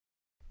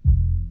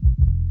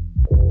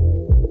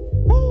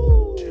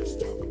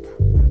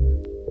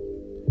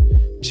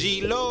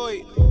G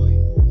Lloyd,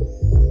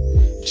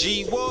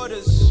 G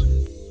Waters,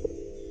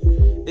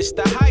 it's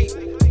the hype.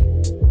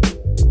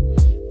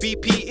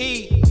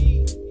 BPE,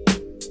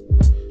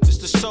 it's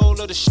the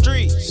soul of the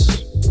streets.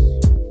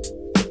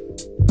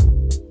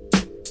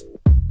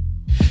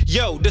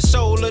 Yo, the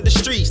soul of the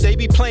streets, they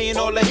be playing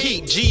all the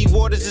heat. G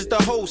Waters is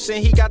the host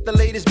and he got the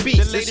latest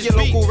beats. This your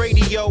local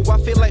radio, I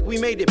feel like we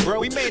made it,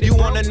 bro. You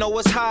wanna know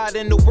what's hot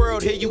in the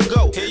world, here you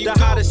go. The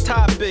hottest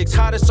topics,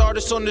 hottest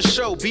artists on the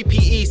show.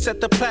 BPE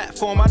set the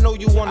platform, I know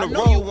you wanna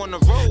roll.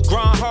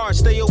 Grind hard,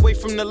 stay away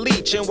from the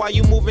leech. And while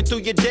you moving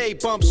through your day,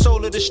 bump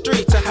soul of the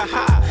streets.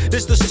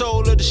 This the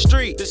soul of the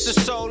street. This the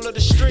soul of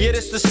the street. Yeah,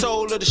 this the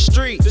soul of the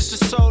street. This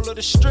the soul of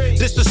the street.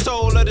 This the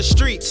soul of the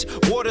streets.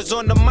 Waters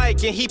on the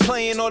mic and he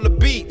playing all the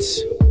beats.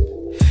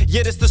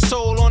 Yeah, this the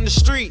soul on the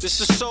street. This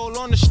the soul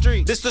on the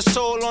street. This the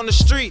soul on the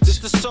street. This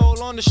the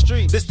soul on the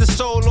street. This the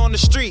soul on the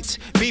streets.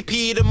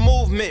 BP the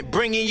movement,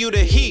 bringing you the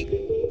heat.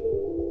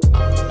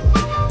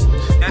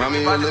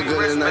 Mommy, you look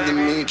good, it's nice to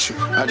meet you.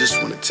 I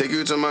just wanna take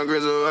you to my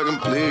crib so I can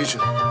please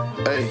you.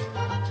 Hey.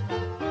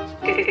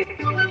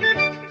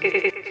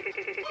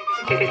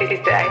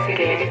 It's the ice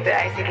again. It's the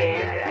ice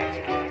again.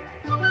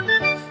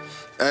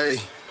 Hey.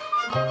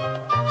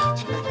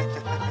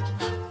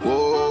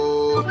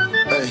 Whoa.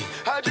 Hey.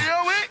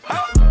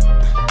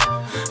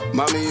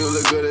 Mommy, you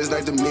look good, it's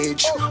nice to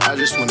meet you. I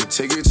just wanna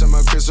take you to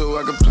my crib so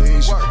I can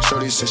please you.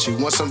 Shorty said she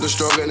wants something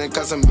stronger than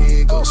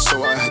Casamigos,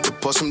 so I had to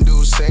put some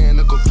dudes saying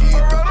a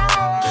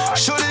coquito.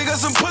 Shorty got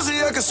some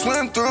pussy I can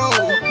swim through.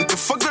 We can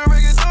fuck the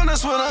reggaeton,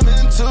 that's what I'm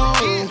into.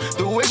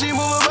 The way she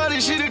move her body,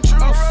 she the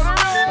truth.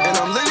 And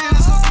I'm lit,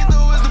 this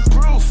coquito is the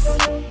proof.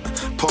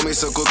 Pour me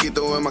some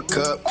coquito in my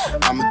cup.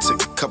 I'ma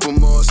take a couple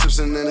more sips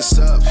and then it's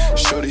up.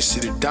 Shorty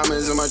see the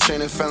diamonds in my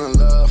chain and fell in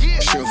love.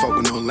 She don't fuck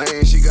with no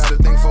lane, she got a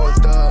thing for a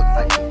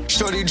thug.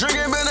 Shorty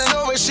drinking, bending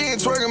over, she in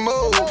twerking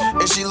mode.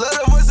 And she love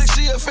her voice like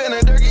she a fan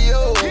of Dirty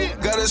O.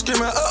 Got her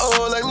screaming,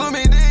 uh-oh, like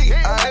Lumi D.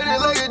 I hit it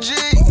like a G.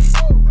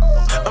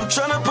 I'm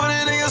tryna put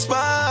it in your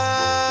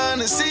spine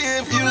and see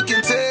if you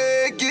can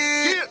take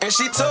it. And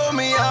she told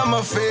me I'm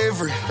her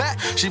favorite.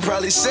 She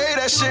probably say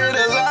that shit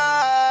a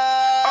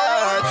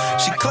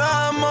lot. She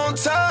climb on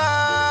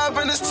top,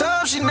 and this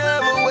time she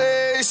never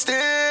wasting.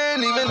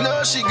 Even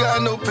though she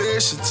got no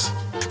patience,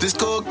 this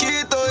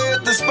coquito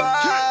hit the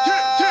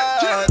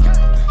spot.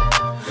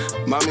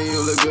 Mommy, you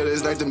look good,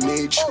 it's nice to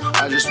meet you.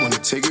 I just wanna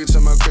take you to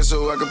my crib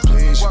so I can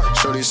please you.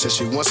 Shorty said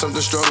she wants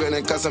something stronger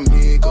than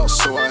Casamigos,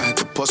 so I had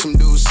to put some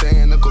dudes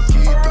saying a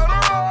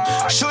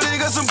coquito. Shorty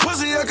got some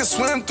pussy I can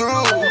swim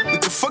through. We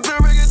can fuck the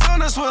reggaeton,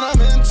 that's what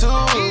I'm into.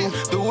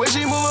 The way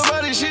she move her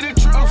body, she the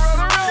truth.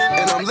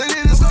 And I'm lit,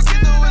 this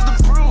coquito is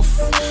the proof.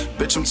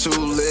 Bitch, I'm too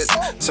lit.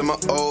 Tell my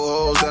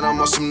old hoes that I'm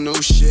on some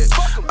new shit.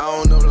 I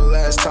don't know the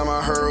last time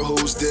I heard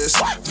who's this.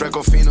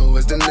 Frecofino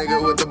is the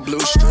nigga with the blue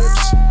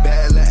strips.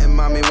 Bad Latin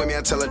mommy with me,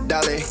 I tell her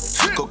dale.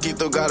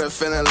 Coquito got her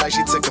feeling like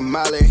she took a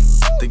Molly.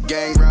 The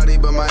gang rowdy,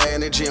 but my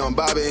energy on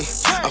Bobby.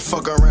 I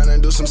fuck around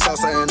and do some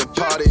salsa in the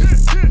party.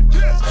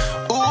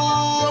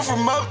 Ooh, I'm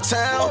from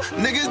uptown.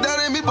 Niggas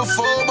doubted me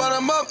before, but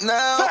I'm up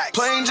now.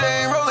 Plain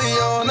Jane rolling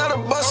on, not a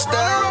bust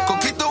down.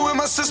 Coquito in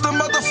my system,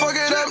 about to fuck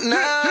it up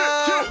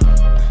now.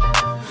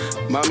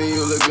 Mommy,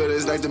 you look good,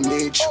 it's nice to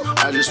meet you.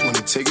 I just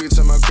wanna take you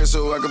to my crib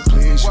so I can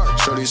please you.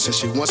 Shorty said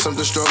she wants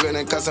something stronger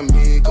than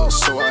Casamigos,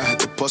 so I had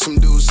to put some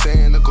dudes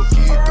saying a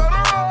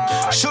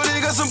coquito.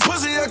 Shorty got some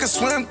pussy I can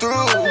swim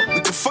through.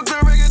 We can fuck the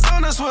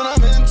reggaeton, that's what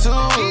I'm into.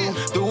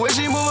 The way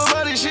she move her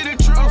body, she the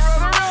truth.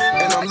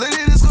 And I'm lit,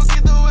 this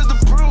coquito is the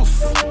proof.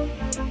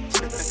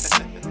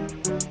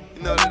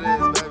 You know what it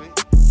is, baby.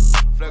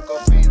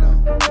 Flecofino.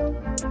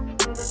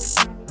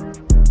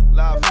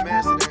 Live from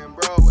Amsterdam,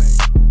 Broadway.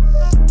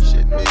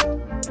 Shit me.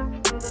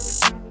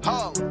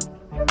 Ho.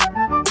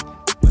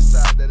 What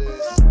side that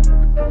is?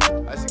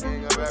 I see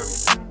gang of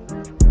everything.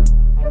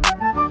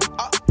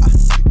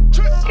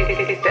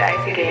 It's the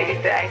ice again.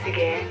 It's the ice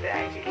again. It's the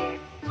ice again.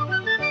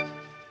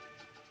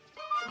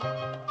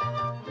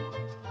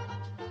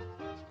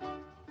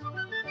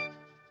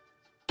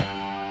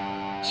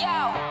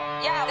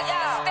 Yo, this is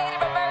a state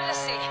of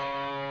emergency.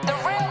 The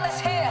real is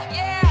here.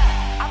 Yeah,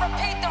 I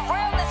repeat, the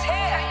real is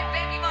here.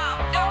 Baby mom,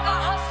 no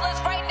more hustlers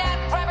right now.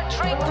 Grab a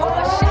drink, pour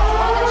a shit,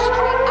 running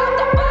straight out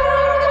the bottle.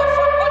 I don't give a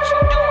fuck what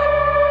you doing.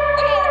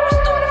 We here to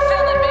restore the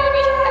feeling,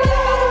 baby. Hey, yo,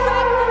 matter of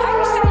fact, how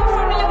you say you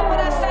from New York when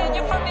I say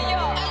you from New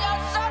York? Hey, yo,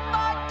 suck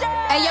my dick.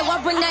 Hey, yo,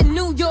 I bring that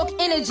New York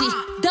energy.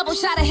 Double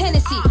shot of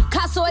Hennessy.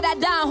 Caso that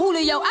Don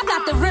Julio, I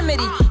got the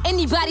remedy.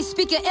 Anybody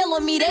speaking ill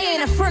on me, they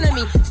ain't in front of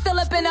me. Still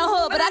up in the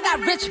hood, but I got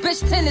rich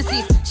bitch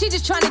tendencies. She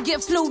just trying to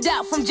get flued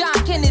out from John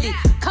Kennedy.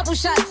 Couple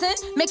shots in,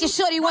 making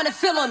sure they wanna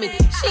feel on me.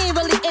 She ain't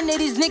really into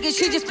these niggas,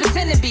 she just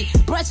pretend to be.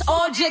 Breasts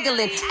all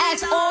jiggling,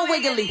 ass all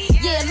wiggly.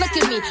 Yeah, look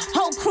at me,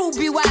 whole crew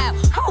be wild.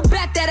 Whole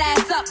back that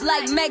ass up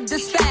like Meg Thee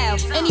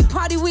Stallion. Any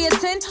party we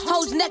attend,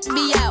 hoes neck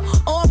be out.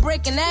 All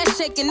breaking, ass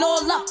shaking,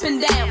 all up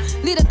and down.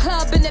 Lead a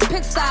club in the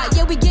pigsty,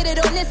 yeah we get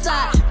it on this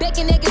side.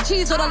 Bacon, egg, and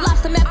cheese or the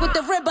lobster mac with the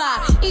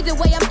ribeye. Either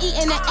way I'm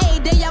eating it, a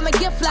day I'ma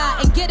get fly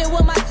and get it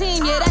with my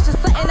team, yeah that's just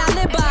something I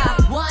live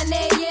by. 1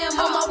 a.m.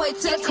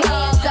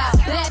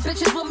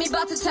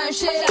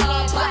 turn shit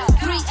up.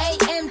 3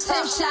 a.m.,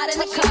 10 shot in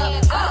the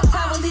cup. By the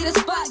time we leave the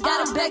spot,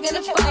 got him begging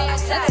to fuck.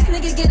 Let this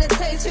nigga get a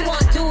taste, he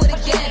wanna do it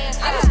again.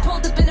 I just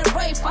pulled up in the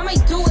Wraith, I may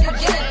do it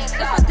again.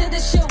 If I did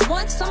this shit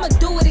once, I'ma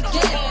do it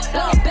again.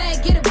 Blow a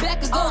bag, get it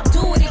back, and go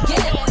do it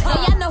again.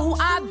 Yeah, y'all know who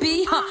I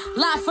be,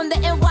 live from the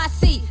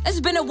NYC. It's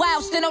been a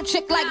while, still no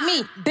chick like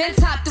me. Been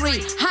top 3,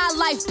 high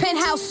life,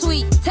 penthouse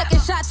suite. Taking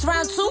shots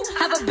round 2,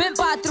 have a been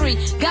by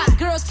 3. Got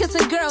girls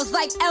kissing girls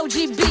like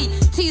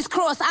LGB. T's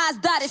crossed, eyes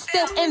dotted,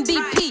 still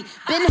MVP.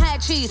 Been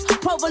had cheese,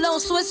 provolone,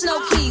 Swiss, no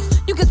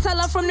keys. You can tell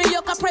I'm from New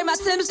York, I pray my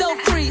Timbs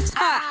don't crease.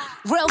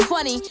 Real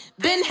funny,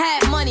 been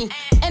had money.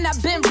 And I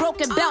been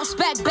broken, bounce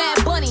back,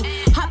 Bad Bunny.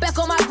 Hop back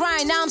on my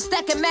grind, now I'm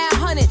stacking mad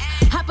hundreds.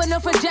 Hopping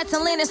up for jets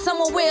and landing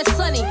somewhere where it's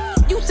sunny.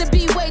 Used to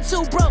be way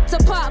too broke to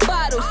pop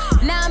bottles.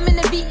 Now I'm in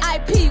the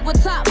VIP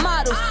with top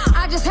models.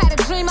 I just had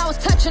a dream I was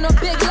touching a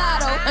big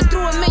lotto. And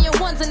threw a million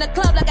ones in the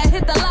club like I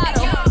hit the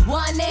lotto.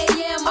 1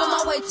 a.m. on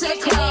my way to the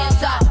club.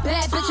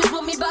 Bad bitches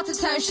with me about to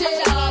turn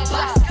shit up.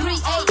 3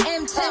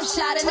 a.m. 10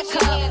 shot in the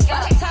cup.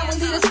 By the time we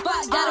leave the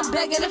spot, got him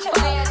begging to fuck.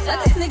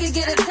 Let this nigga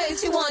get a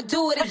taste, he wanna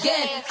do it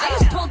again. I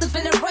just pulled up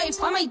in the Wraith,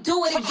 I may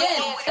do it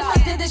again. If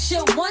I did this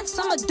shit once,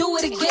 I'ma do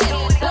it again.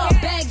 Blow a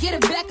bag, get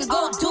it back, and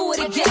go do it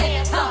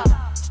again.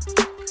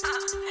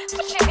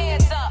 Put your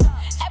hands up.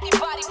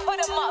 Everybody put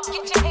them up.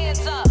 Get your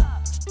hands up.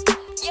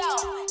 Yo,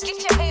 get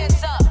your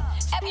hands up.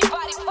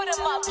 Everybody put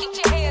them up.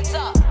 Get your hands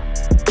up.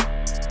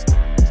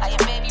 Are you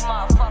baby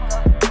motherfucker?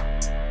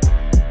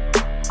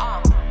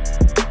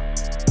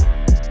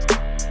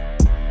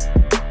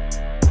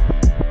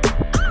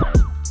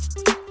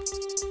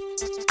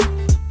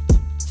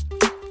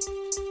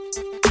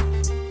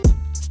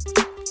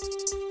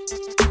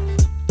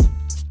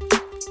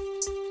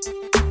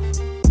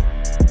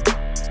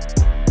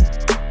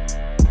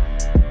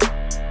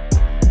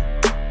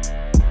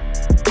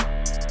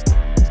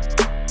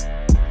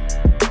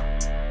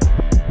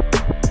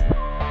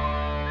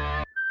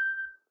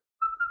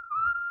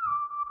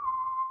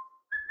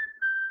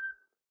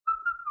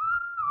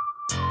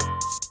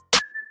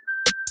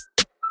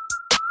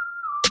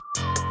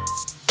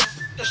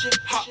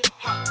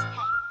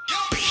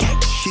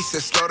 She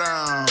said, slow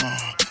down,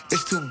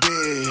 it's too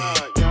big.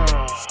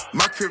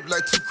 My crib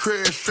like 2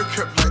 cribs, strip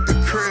crib like the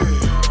crib.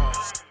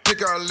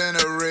 Pick all in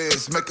her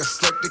wrist, make her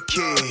slap the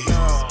kid.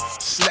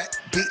 Slap,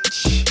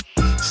 bitch,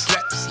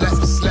 slap,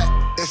 slap,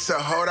 slap. It's a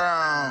hold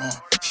on,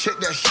 shake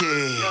that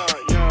shit.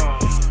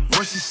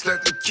 When she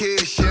slap the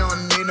kid, she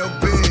don't need no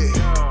bed.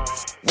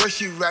 When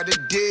she ride the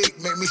dick,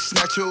 make me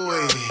snatch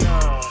away.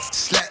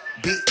 Slap,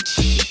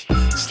 bitch,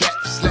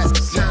 slap, slap,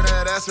 slap.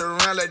 That ass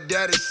around like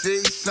daddy,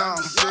 see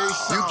something.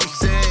 You keep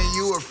saying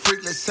you a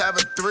freak, let's have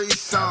a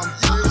threesome.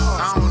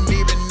 I don't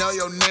even know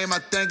your name, I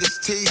think it's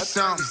T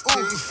something.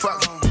 Ooh,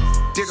 fuck,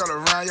 dick all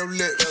around your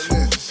lips.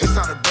 It's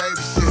on the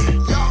baby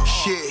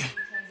shit.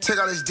 Take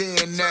all this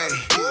DNA.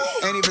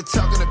 Ain't even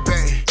talking to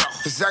bae,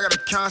 cause I gotta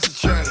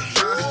concentrate.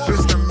 This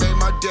bitch done made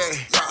my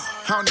day.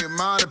 I don't need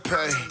mine to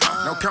pay.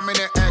 No coming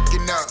in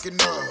acting up.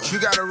 You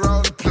got a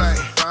role to play.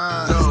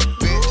 Little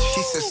bitch,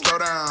 she said slow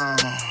down.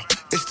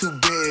 It's too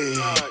big.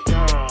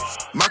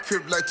 My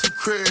crib like 2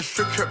 cribs,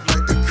 strip crib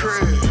like the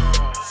crib.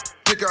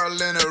 Pick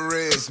all in her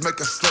wrist, make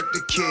her slap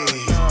the kid.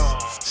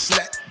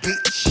 Slap,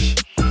 bitch,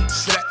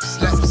 slap,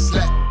 slap,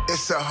 slap.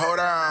 It's a hold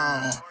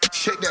on,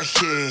 shake that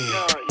shit.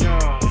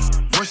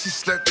 When she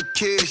slap the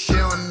kid, she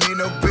don't need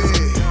no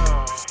bed.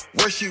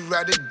 When she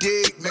ride the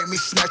dick, make me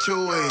snatch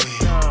away.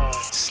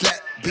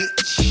 Slap,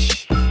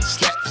 bitch,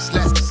 slap,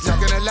 slap, slap.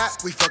 Talking a lot,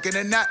 we fucking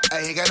a knot. I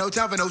ain't got no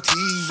time for no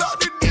tease.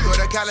 Go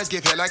to college,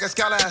 give head like a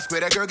scholar. I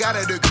swear that girl got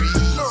a degree.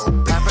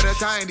 Half of the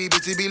time, these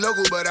bitches be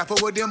local, but I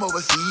fuck with them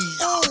overseas.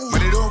 When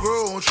they don't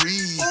grow on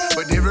trees,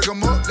 but they rig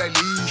them up like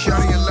leaves.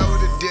 Shawty in love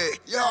with the dick,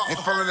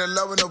 ain't falling in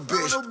love with no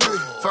bitch.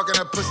 Fucking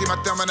her pussy,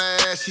 my thumb in her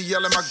ass, she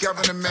yelling my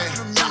governor man.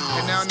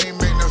 And now it ain't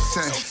make no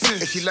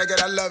sense. If she like it,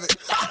 I love it.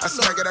 I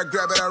smack it, I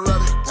grab it, I rub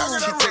it.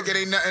 She think it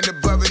ain't nothing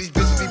above it. These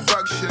bitches be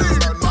bug shit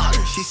about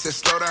nothing. She said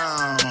slow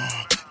down,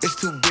 it's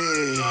too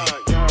big.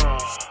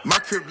 My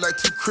crib like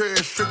 2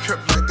 cribs, strip crib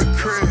like the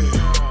crib.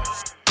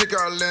 Pick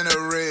all in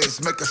her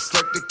wrist, make her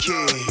slap the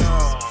kid.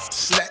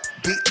 Slap,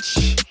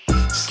 bitch,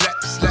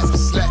 slap, slap,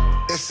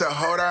 slap. It's a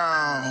hold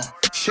on,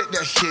 shake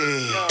that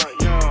shit.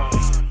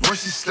 When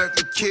she slap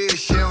the kid,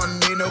 she don't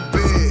need no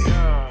bed.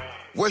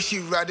 When she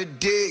ride the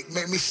dick,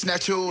 make me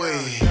snatch away.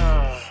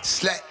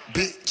 Slap,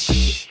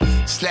 bitch,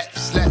 slap,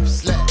 slap,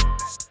 slap.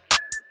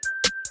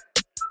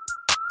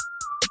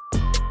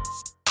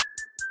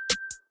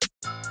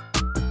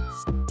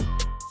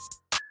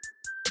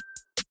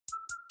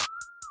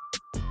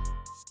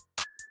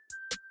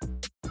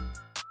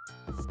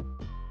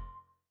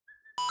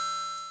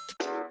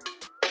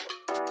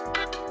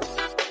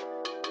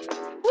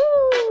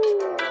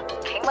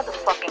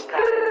 Motherfucking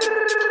God.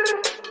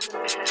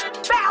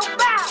 Bow,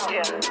 bow.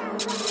 Yeah.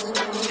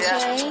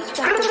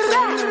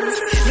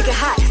 Nigga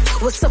hot,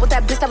 What's up with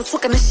that bitch that was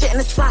twerking the shit in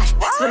the spot?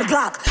 Spin the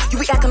block. You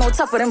be acting all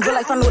tough, but in real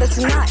life I know that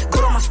you not.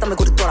 Good on my stomach,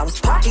 would've thought I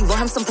was pop. You want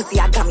him some pussy,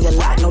 I got me a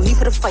lot. No need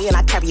for the fight, and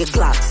I carry a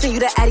Glock. Send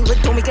you the Addy,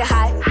 but don't make it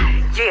hot.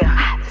 Yeah.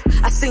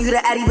 I send you the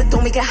Addy, but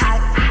don't make it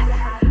hot.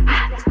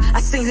 I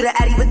send you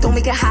the Addy, but don't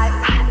make it hot.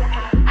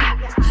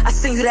 I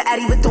send you the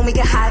Addy, but don't make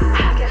it hot.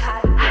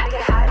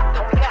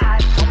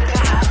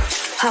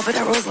 Hop at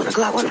that rose with a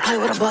Glock, wanna play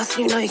with a boss,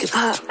 you know you can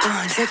pop.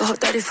 Take a whole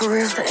 30 for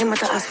real, so aim at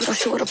the eyes, we don't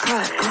shoot with a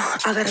pride.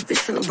 I got a bitch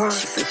from the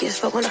Bronx, she freaky as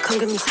fuck, wanna come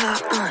get me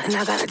top. And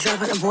I got a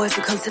drop on the boy, if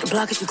you come to the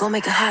block, if you gon'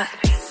 make it hot.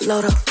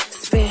 Load up,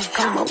 spin,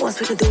 come up once,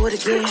 we can do it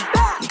again.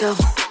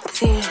 Double,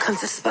 10, come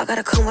to the spot,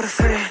 gotta come with a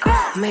friend.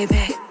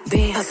 Maybach,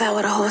 Benz, hop out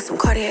with a horse, some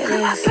Cartier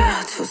lens.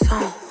 Yeah,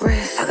 two-tone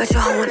wrist, I got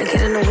your hoe wanna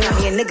get in the wind.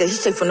 Me a nigga, he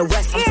straight from the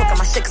west, I'm talking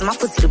my shit cause my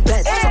pussy the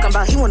best. Talking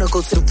about he wanna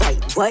go to the right,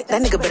 what?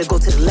 That nigga better go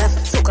to the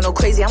left. Talking no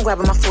crazy, I'm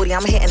grabbing my 40,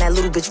 I'm hitting that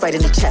little bitch right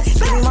in the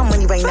chest. Give me my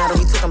money right now, don't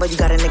be talking about you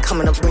got a nigga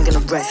coming up bringing a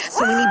breast.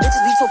 So many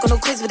bitches be talking no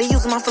crazy, but they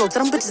using my flow,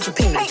 tell them bitches to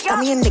pay me.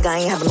 Got me a nigga, I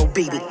ain't having no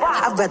baby.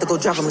 I'd rather go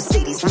drive a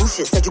Mercedes. New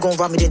shit, said you gon'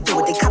 rob me, then do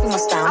it. They copy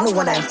my style, I'm the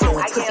one that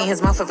influence. Pussy in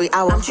his mouth every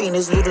hour, I'm treating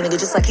this little nigga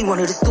just like he one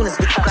of the students.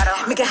 But you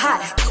gotta make it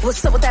hot.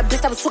 What's up with that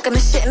bitch that was twerking the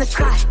shit in the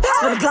sky?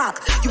 Spin the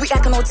block. You be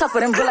acting all tough,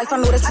 but in real life I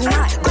know that you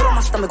not. Good on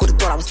my stomach, would've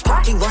thought I was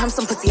pop. You want him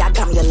some pussy, I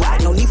got me a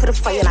lot. No need for the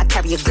fight, and I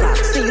carry a Glock.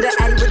 Send you the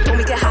Addy, but don't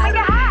make it hot.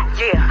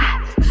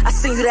 Yeah. I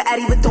send you the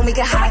Addy, but don't make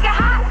it hot.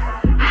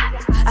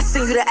 I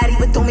send you the Addy,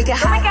 but don't make it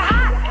hot.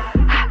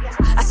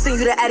 I send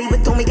you the Addy,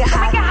 but don't make it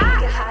hot.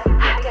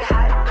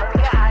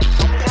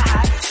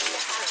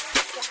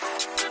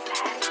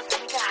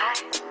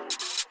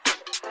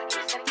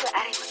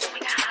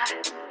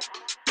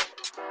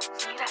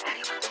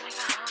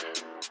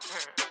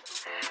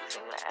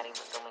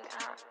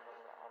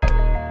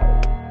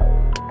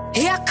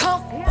 Here I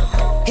come,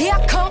 here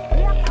I come.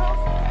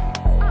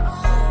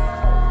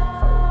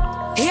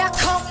 Here I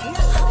come,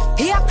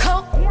 here I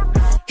come,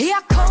 here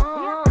I come.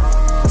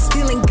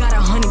 Still ain't got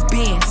 100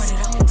 bands.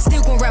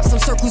 Still gon' wrap some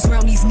circles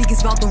around these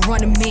niggas about to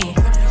run a man.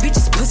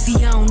 Bitches pussy,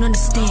 I don't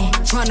understand.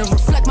 Tryna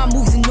reflect my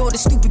moves and all the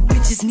stupid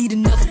bitches need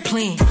another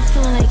plan.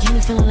 Feeling like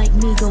Henny, feeling like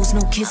Migos,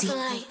 no kizzy.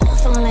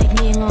 Feeling like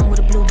me along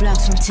with the blue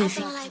blocks from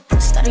Tiffy.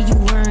 Instead of you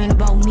worrying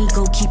about me,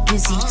 go keep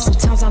busy.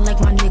 Sometimes I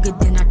like my nigga,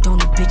 then I don't,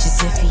 the bitch is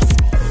iffy.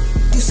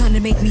 Do something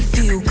to make me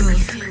feel good.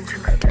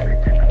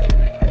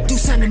 Do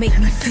something to make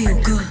me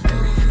feel good.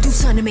 Do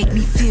something to make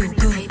me feel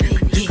good.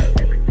 Yeah.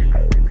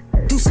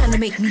 Do something to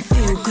make me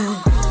feel good.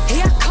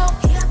 Here I come,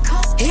 here I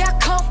come, here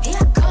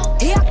I come,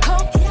 here I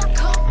come,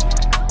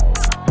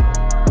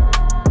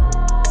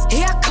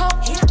 here I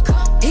come, here I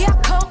come, here I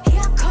come,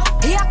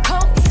 here I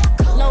come.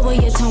 Lower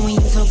your tone when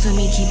you talk to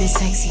me, keep it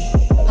sexy.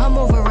 I'm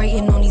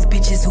overrating on these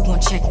bitches who gon'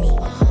 check me.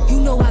 You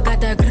know I got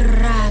that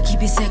grrrr,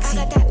 keep it sexy.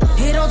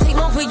 It don't take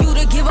long for you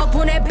to give up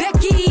on that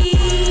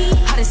Becky.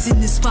 Hottest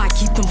in the spot,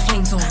 keep them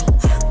flames on me.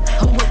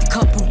 I'm worth a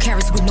couple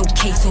carats with no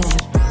case on me.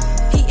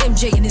 He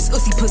MJ and his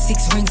ussy put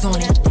 6 rings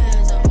on it.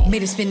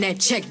 Made him spin that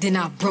check, then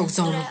I bros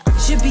on him.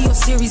 Should be on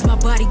series, my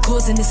body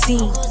causing the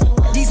scene.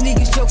 These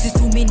niggas jokes is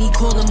too many,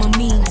 call him a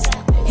meme.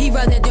 He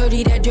ride that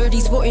dirty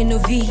sporting a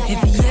V.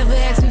 If he ever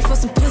asks me for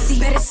some pussy,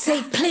 better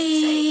say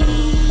please.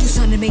 Do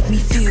something to make me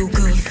feel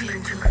good.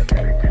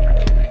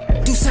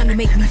 Do something to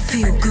make me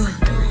feel good.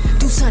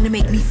 Do something to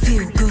make me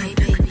feel good.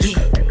 Yeah.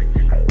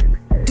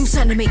 Do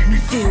something to make me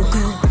feel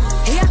good.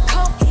 Here I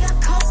come, here I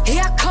come, here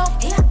I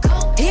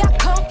come, here I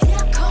come, here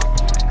I come,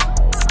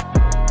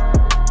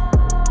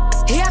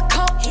 here I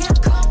come, here I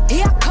come,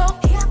 here I come,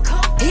 here I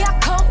come, here I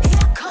come, here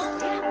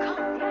I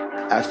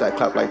come. Ass that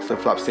clap like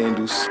flip-flop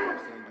sandals.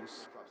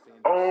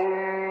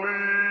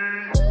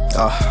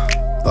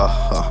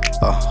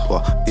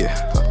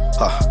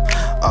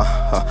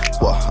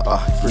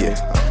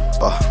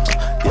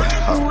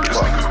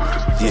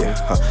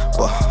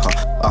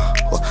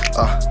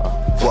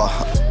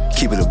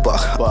 Keep it a buck.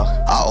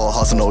 I all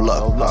hustle, no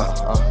luck.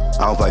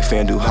 I don't play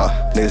FanDuel,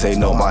 Niggas ain't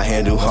know my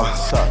handle,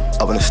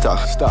 Up in the stock.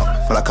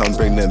 When I come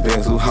bring them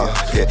bands,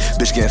 Yeah,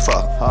 bitch getting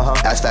fucked.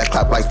 Ass fat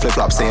clap like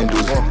flip-flop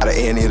sandals. Out of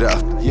A&E it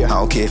up. I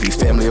don't care if you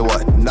family or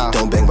what.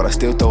 Don't bang, but I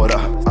still throw it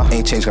up.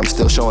 Ain't changed, I'm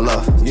still showing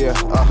love.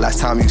 Last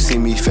time you see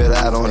me fit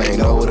out on, ain't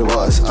know what it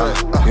was.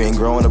 You ain't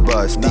growing a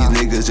buzz. These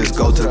niggas just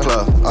go to the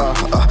club.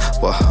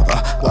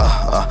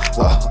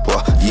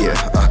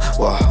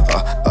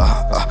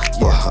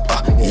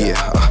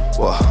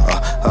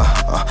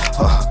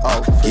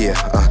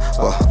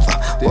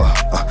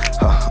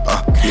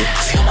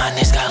 Feel my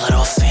niggas got a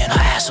little fan. Her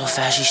ass so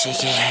fast, she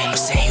shaking hand.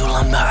 Saying you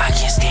lumber, I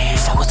can't stand.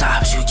 Fuck with the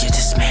ops, you get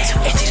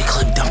dismantled. Empty the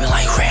clip, dumping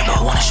like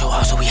Rambo. Wanna show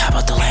off, so we hop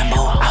out the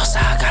Lambo.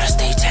 Outside, gotta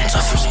stay tense.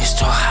 Our few niggas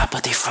talk hot,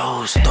 but they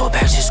froze. Throw it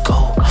back, just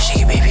go.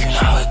 Shake it, baby, you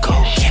know how it go.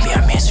 Can't be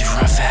our man, so you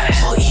run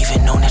fast. Or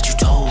even know that you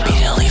told.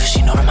 Beat and leave her,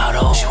 she know the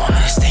motto. She want me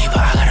to stay, but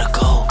I gotta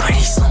go.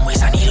 Pretty slim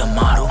waist, I need a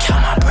model.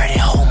 Count my bread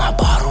and hold my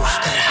bottles.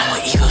 I'm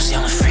with Eagles,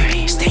 yelling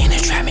free. Stay in the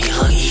trap, make it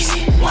look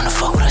easy. Wanna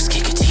fuck with us,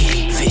 kick a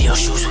TD. Video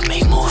shoots, we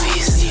make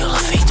movies. Steal a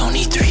fake, don't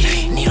need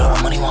 3D. Need all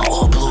the money, want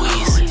all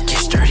blueies. Get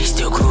sturdy,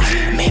 still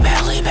groovy.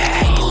 Maybach, lay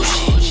back, act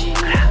bullshit.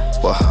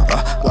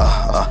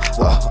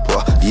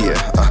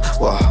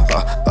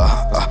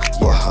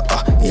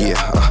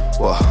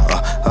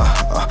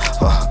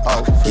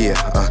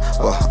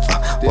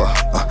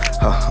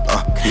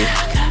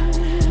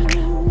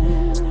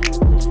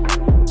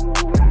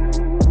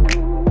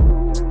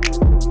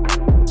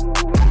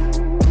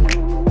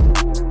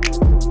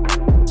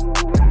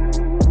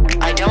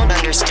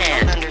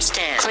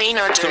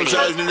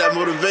 Sometimes need that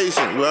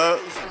motivation, bro.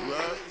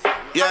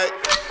 Yeah.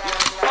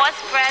 What's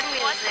Brad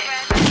music?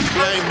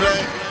 Bling,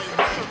 bling.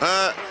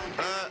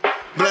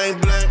 Bling,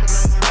 bling.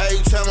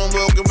 Every time I'm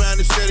walking around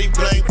the city,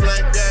 bling,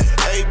 bling.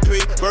 Yeah. AP,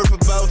 worth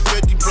about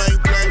 50, bling,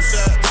 bling.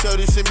 So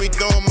they see me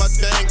doing my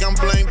thing, I'm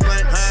bling,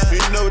 bling.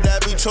 You know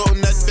that be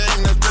toting that thing,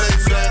 that's bling,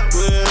 bling.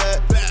 Where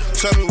that?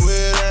 Tell me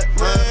where that?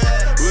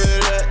 Where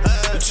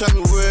that? Tell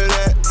me where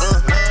that?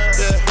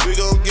 Yeah, we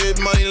gon' get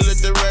money, let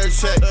the red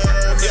check.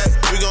 Yeah,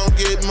 we gon'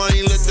 get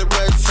money, let the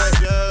red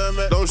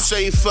check. Don't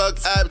say fuck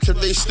apps if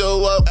they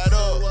still up. I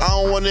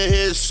don't wanna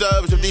hear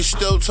subs if they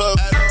still talk.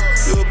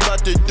 You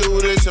about to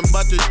do this, I'm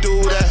about to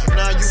do that.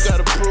 Now you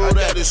gotta prove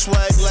that. It's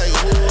swag like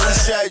who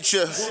shot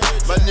ya?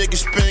 My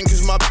niggas spin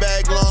cause my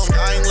bag long.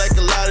 I ain't like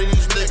a lot of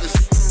these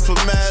niggas for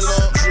mad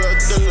long. Drug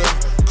dealer,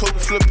 coke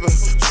flipper,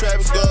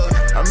 trap star.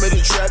 I'm in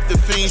the trap, the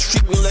fiends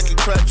treat me like a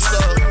crap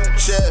star.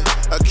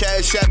 Yeah, a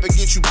cash app and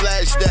get you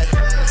blasted at.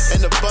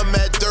 And the bum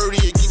at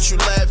 30 and get you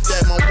laughed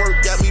at. My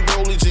work got me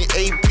rollies and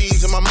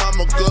APs and my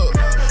mama good.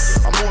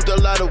 I moved a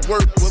lot of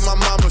work when my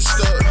mama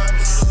stuck.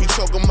 You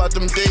talking about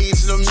them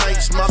days and them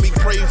nights. Mommy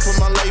prayed for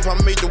my life, I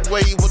made the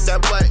way with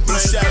that black. You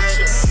shot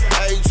ya.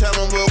 Every time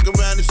I walk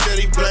around the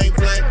city, blank,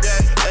 blank.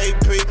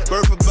 AP,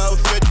 worth about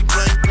 50,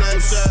 blank,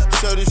 blank.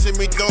 So they see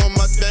me doing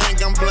my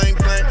thing, I'm blank,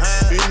 blank.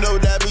 You know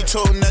that be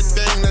toting that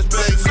thing, that's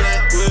blank,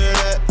 blank. Where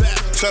that?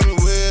 Tell me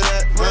where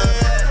that?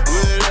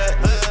 Where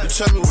that?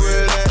 Tell me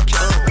where that?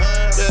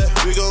 Yeah,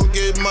 we gon'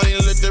 get money,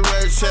 let the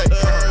red check.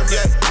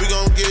 Yeah, we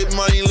gon' get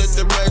money, let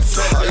the red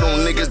check. I know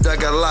niggas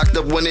that got locked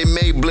up when they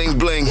made bling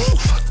bling.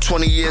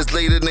 20 years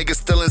later,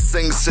 niggas still in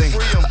Sing Sing.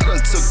 I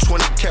done took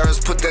 20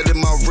 carats, put that in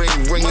my ring.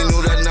 You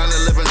know that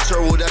 911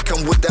 turbo that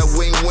come with that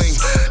wing wing.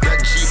 That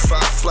G5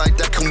 flight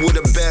that come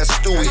with a bad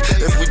Stewie.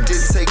 If we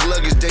did take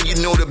luggage, then you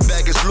know the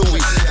bag is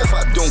Louis. If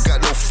I don't got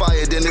no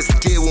fire, then it's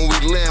dead when we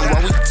land.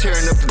 While we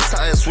tearing up the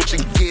tires,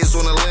 switching gears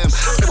on the limb.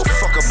 Give a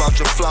fuck about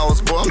your flowers,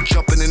 bro, I'm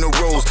jumping in the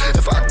rose.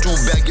 If I do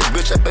bag your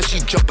bitch, I bet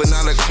she jumping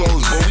out of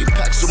clothes, bro. We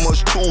pack so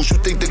much tools,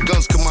 you think the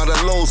guns come out of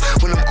Lowe's.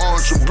 When them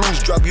orange and blues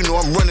drop, you know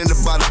I'm running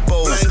about the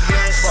bows.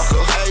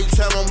 Fucker. Every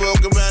time I'm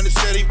walking around the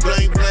city,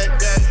 blank, blank.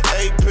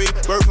 AP,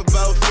 worth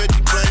about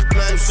 50, blank,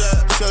 blank.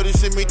 So they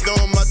see me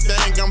doing my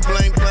thing, I'm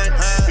blank, blank.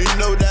 You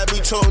know that be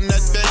toting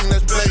that thing,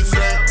 that's blank,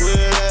 blank.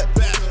 Where that?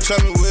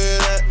 Tell me where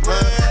that?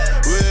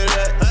 Where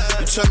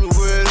that? Tell me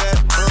where that?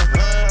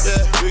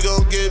 Yeah, we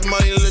gon' get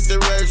money, let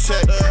the red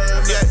check.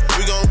 Yeah,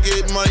 we gon'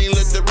 get money,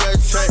 let the red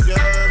check.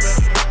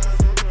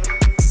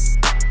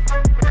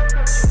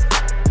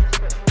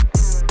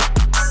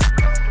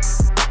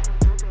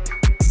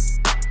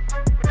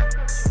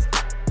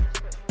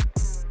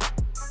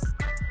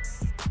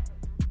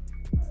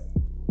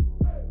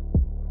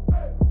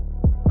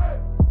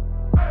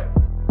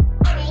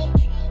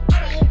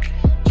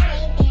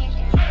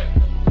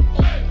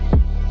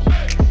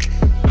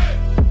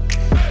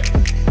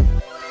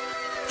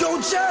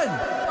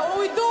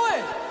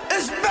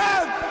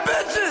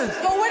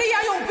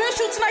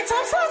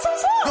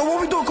 Yo,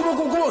 what we doing? Come on.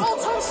 Yo,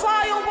 Tom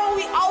Fly, yo, bro,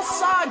 we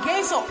outside,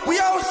 gang, so. We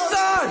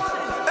outside.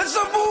 It's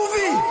a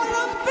movie.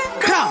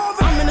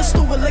 I'm in the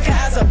stool with liquor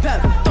as a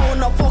bet.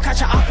 Throwing up 4,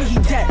 catch a oppa, he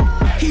dead.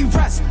 He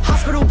rests,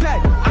 hospital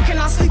bed. I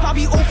cannot sleep, I'll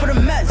be old for the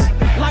meds.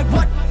 Like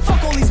what?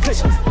 Fuck all these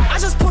bitches. I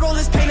just put all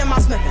this pain in my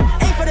smithing.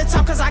 Ain't for the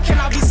top, cause I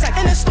cannot be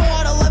second. In the store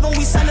at 11,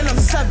 we sending them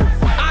 7.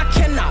 I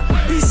cannot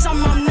be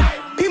something I'm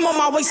not. Beam on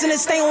my waist and it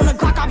stay on the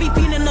Glock. I be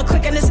feeling the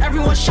click and it's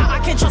everyone's shot. I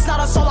can't trust not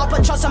a soul, I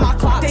put trust in my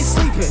clock. They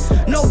sleeping,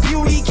 no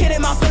beauty,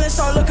 kidding. My feelings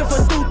start looking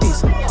for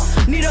dooties.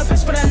 Need a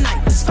bitch for the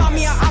night. Spot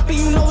me an op,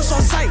 you know it's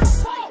on sight.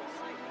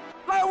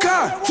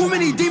 God, too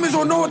many demons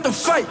don't know what to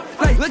fight.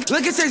 Like,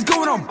 look at say's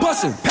going on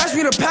bustin'. Pass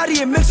me the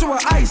patty and mix it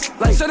with ice.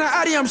 Like, send her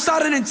Addy, I'm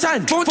starting in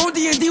 10. Phone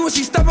D&D when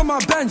she step on my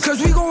bench.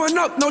 Cause we going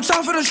up, no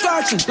time for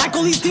distractions. Like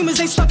all these demons,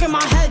 they stuck in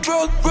my head.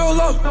 Real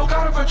love, no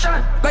got for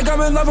Chen. Like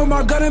I'm in love with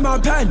my gun and my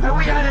pen. And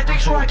we had a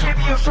dick, so I can't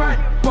be your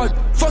friend. But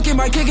fucking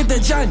my kid get the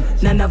gen.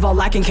 None never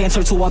lacking, can't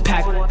turn to a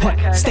pack.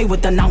 What? Stay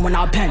with the 9 when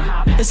I pen.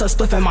 It's a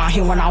spliff in my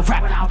hand when I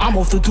rap. I'm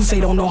off the deuce, they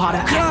don't know how to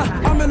act.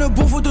 Yeah, I'm in the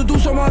booth with the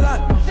deuce on my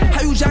lap.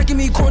 How you jacking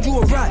me, called you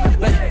a rat?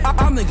 Like,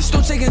 I'm niggas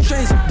still taking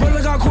trains.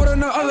 Brother got caught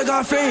and the other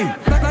got fame.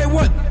 Like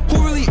what?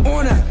 Who really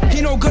on that?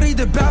 He no good, he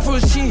did bad for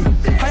his team.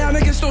 How y'all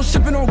niggas still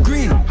sipping on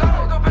green?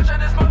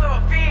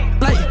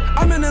 Like,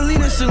 I'm in the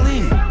lean and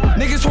Celine.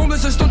 Niggas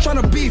homeless and still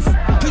tryna beef.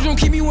 Please don't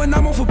keep me when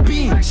I'm off a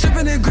beam.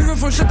 Sipping and grieving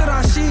from shit that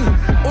I seen.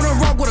 On a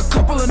rock with a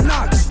couple of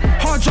knocks.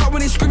 Hard drop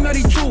when they scream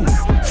 92.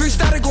 Free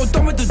static go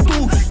dumb with the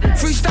dudes.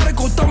 Free static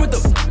go dumb with the.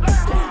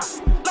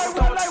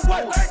 Like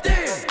what? Like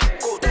there.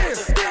 Go there.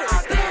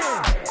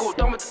 Go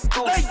dumb with the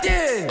dudes. Like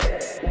there.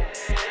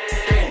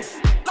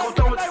 Go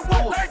dumb with the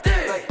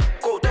dudes.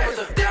 Go dumb with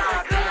the dudes.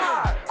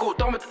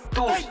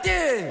 Right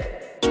there.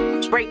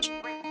 Break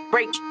you.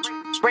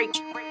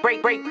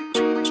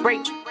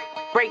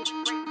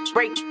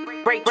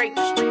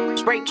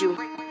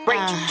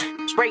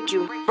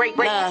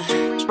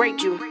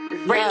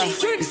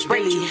 It's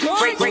Billy.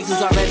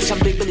 Roses already, bitch, I'm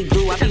Big Billy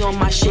Blue. I be on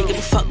my shit, give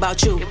a fuck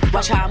about you.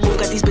 Watch how I move,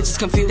 got these bitches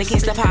confused. They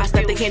can't step how I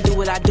step, they can't do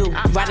what I do.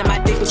 Riding my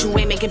dick, but you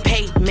ain't making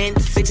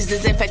payments. Bitches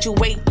is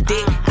infatuated.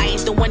 I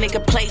ain't the one they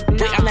can play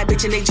with. I'm that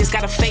bitch and they just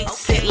gotta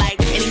face it like.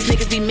 And these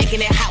niggas be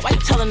making it hot. Why you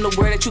telling the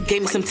world that you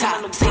gave me some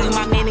top? Say you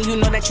my man and you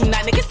know that you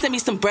not. Niggas send me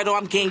some bread or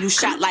I'm getting you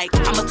shot like.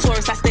 I'm a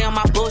tourist, I stay on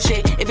my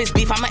bullshit. If it's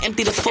beef, I'ma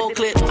empty the full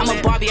clip. I'm a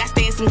Barbie, I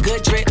stay in some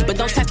good drip. But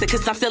don't test it,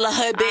 cause I'm still a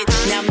hood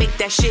bitch. Now make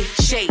that shit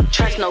shake.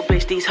 Trust no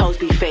bitch, these hoes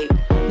be fake.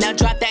 Now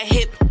drop that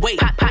hip, wait.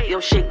 Pop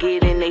your shit,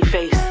 get in they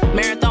face.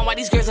 Marathon, why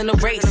these girls in the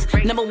race?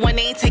 Number one,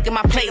 they ain't taking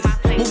my place.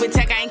 Moving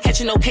tech, I ain't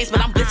catching no case. But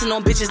I'm blitzing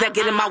on bitches that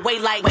get in my way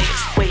like.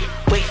 Wait.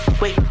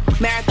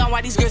 Marathon,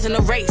 why these girls in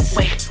the race?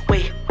 Wait.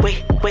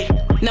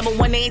 Number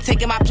one, they ain't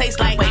taking my place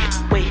like.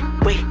 Wait.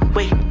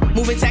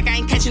 Moving tech, I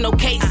ain't catching no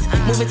case.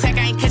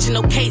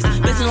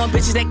 Blitzing on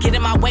bitches that get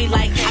in my way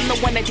like. I'm the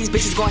one that these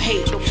bitches gon'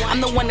 hate. I'm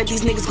the one that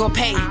these niggas gon'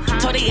 pay.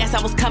 Told they ass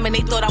I was coming,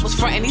 they thought I was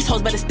frontin'. These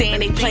hoes better stay in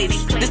they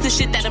place. This the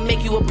shit that'll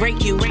make you or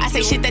break you. I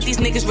say shit that these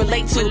niggas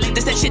relate to.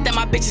 This that shit that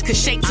my bitches could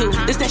shake to.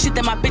 This that shit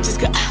that my bitches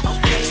could.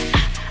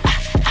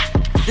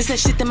 This that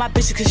shit that my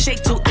bitches could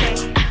shake to.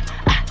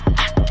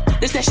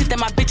 This that shit that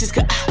my bitches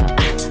could.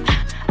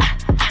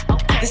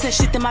 This that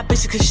shit that my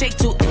bitches could shake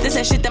to. This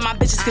that shit that my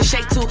bitches could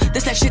shake to.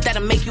 This that shit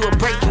that'll make you or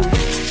break you.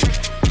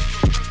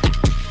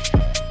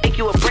 Make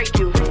you or break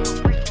you.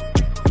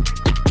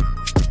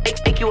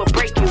 Make you or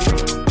break you.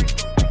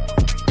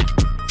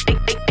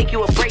 Make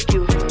you or break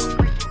you.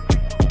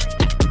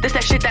 This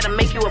that shit that'll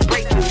make you or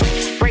break you.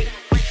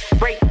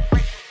 Break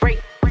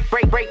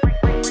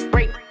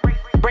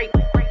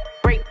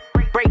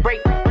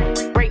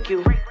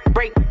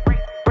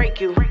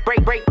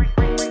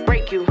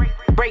you.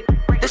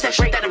 This that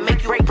shit that'll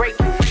make you break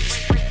you.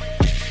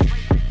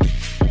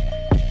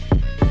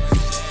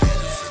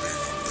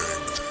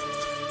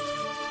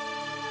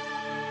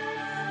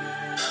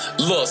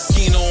 Look,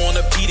 Skino on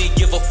the beat, they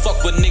give a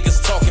fuck what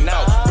niggas talking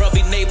about.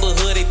 Brother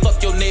neighborhood, they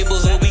fuck your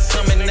neighborhood. We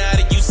coming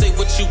out of you say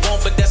what you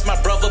want, but that's my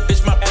brother,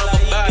 bitch, my brother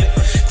about it.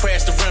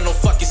 Crash the rental,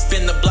 fucking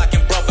spin the block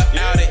and brother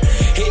out it.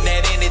 Hitting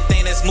at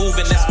anything that's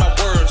moving, that's my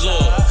word,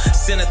 love.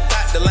 Send a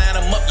thought to line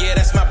them up, yeah,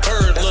 that's my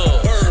bird,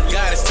 love.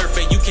 God is turf,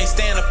 you can't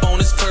stand up on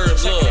this curb,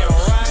 love.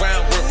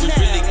 Groundwork, we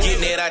really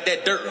getting it out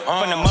that dirt.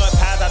 From the mud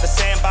piles out the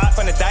sandbox,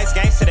 from the dice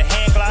games to the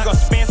hand glock. We gon'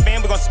 spin,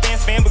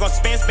 we gon'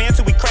 spin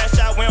till we crash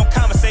out. We don't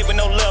conversate with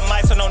no little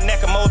mice or no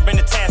neck of moles, bring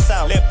the tass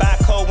out. Live by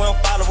code, we don't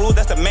follow rules,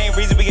 that's the main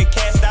reason we get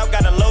cast out.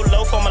 Got a low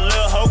for my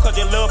little hoe, cause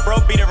your little bro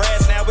beat her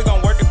ass now. We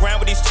gon' work the ground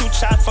with these two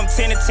chops from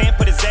 10 to 10.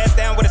 Put his ass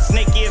down where the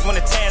snake is when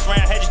the Taz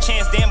round. Had your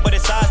chance then, but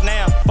it's ours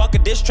now. Fuck a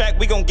diss track,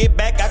 we gon' get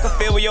back. I can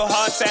feel where your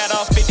heart's at.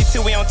 Off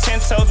 52, we on 10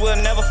 toes. We'll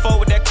never fold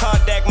with that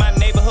card deck. My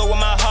neighborhood with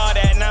my heart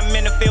at, and I'm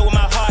in the field with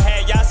my heart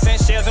hat. Y'all sent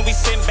shells and we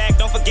sitting back.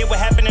 Don't forget what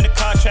happened in the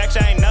car tracks.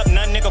 Y'all ain't up,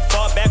 none nigga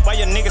fall back. While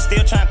your niggas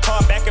still trying to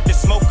call back. If the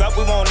smoke up,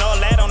 we want all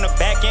that on the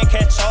back end.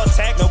 Catch all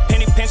tack. No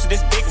penny pinch of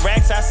this big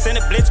racks. I sent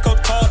a blitz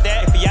coach, call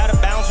that. If he out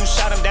of bounds, who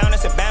shot him down?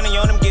 That's a bounty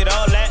on him, get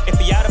all that. If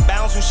he out of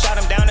bounds, who shot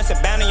him down? That's a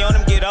bounty on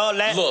him, get all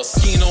that. Look,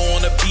 Skino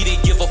on the beat, they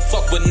give a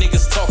fuck what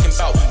niggas talking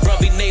about.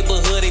 Brother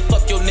neighborhood, they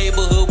fuck your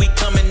neighborhood. We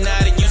coming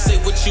out and you say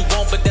what you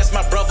want, but that's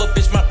my brother,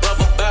 bitch, my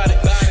brother about it.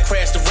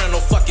 Crash the rental,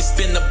 fucking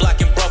spin the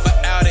block and brother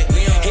out it.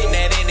 Hitting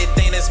at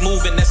anything that's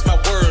moving, that's my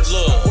word,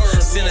 love.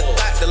 Send a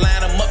thought to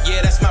line them up,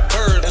 yeah, that's my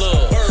bird,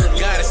 love.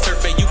 God is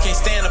turf, you can't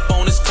stand up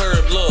on this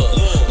curb, love.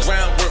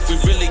 Groundwork, we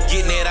really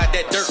getting it out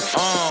that dirt.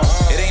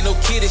 It ain't no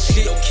kiddy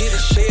shit.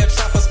 Player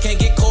choppers can't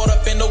get caught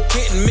up in no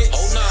kitten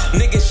mitts.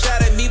 Niggas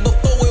shot at me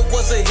before it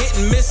was a hit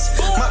and miss.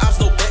 My ops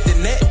no bet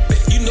than that.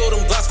 You know them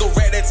Glocks go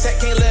rat that tech,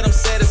 can't let them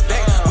set us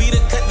back. We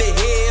done cut their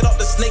head off,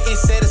 the snake ain't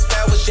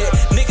satisfied with that.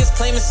 Niggas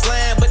claiming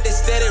slime, but they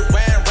steady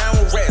riding around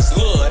with rats.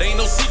 Look, it ain't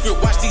no secret.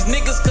 Watch these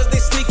niggas cause they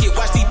sneak it.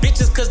 Watch these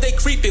bitches cause they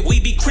creep it. We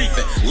be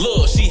creeping.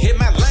 Look, she hit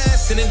my line,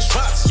 sending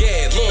drops.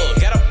 Yeah,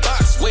 look, got a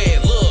box where,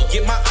 look,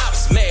 get my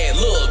ops mad.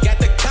 Look, got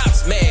the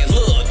cops mad.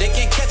 Look, they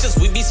can't catch us.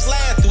 We be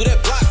sliding through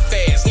that block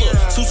fast. Look,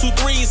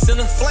 223, send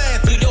them flying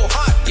through your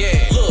heart.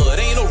 Yeah, look, it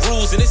ain't no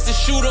rules, and it's the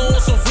shooter on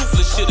some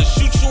ruthless shit'll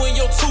shoot you in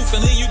your tooth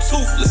and leave you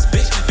toothless,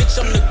 bitch. Bitch,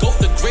 I'm the GOAT,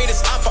 the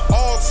greatest op of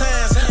all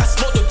times. I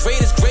smoke the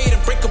greatest grade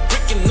and break a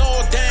brick and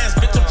all dimes.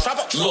 Bitch, I'm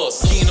chopper. Look,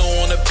 Skino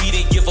on the beat,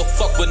 they give a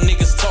fuck what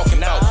niggas talking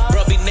about.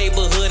 Brother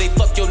neighborhood, they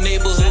fuck your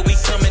neighborhood. We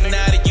coming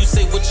out and you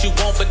say what you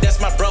want, but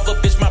that's my brother,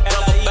 bitch, my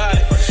brother about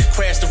it.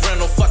 Crash the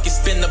rental, fucking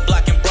spin the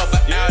block and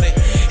brother out it.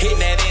 Hitting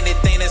at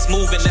anything that's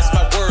moving, that's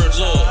my word,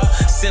 love.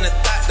 Send a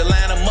thought to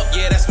line them up,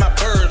 yeah, that's my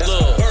bird,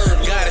 love.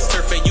 God is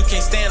turf, you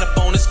can't stand up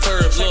on this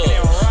curb, love.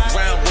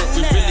 Groundwork,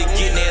 we really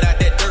getting it out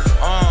that dirt.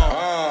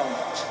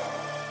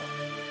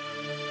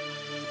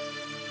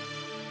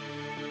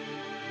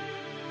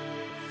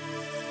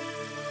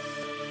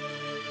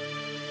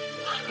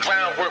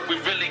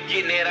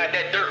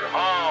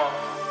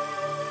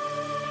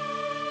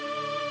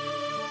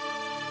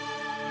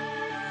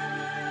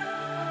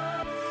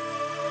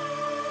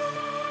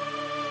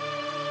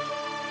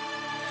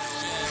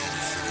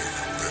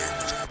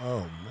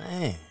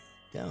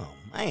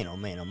 man, oh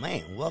man, oh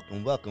man.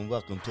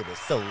 Welcome to the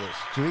Solar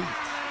Streets.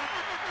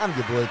 I'm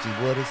your boy G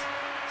Waters.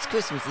 It's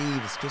Christmas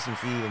Eve.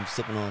 I'm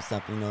sipping on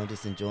something,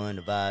 just enjoying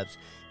the vibes.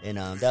 And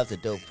that was a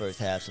dope first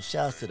half. So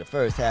shouts to the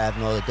first half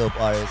and all the dope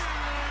artists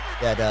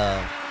that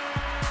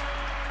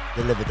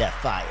delivered that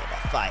fire.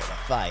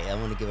 I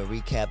want to give a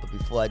recap, but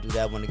before I do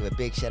that, I want to give a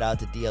big shout out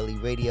to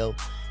DLE Radio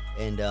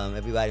and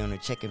everybody on the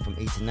check-in from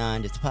 8 to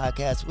 9. This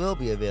podcast will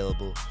be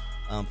available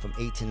from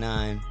 8 to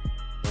 9,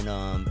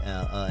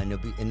 and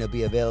it'll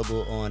be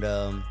available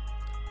on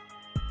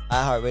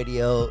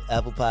iHeartRadio,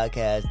 Apple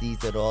Podcasts,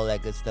 Deezer, all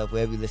that good stuff.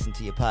 Wherever you listen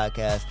to your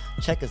podcast,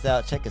 check us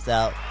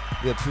out.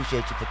 We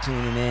appreciate you for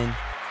tuning in.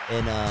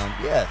 And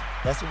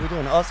that's what we're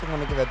doing. I also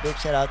want to give a big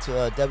shout out to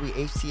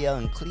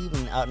WHCL in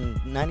Cleveland, out in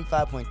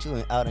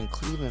 95.2 out in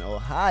Cleveland,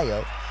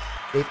 Ohio.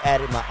 They've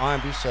added my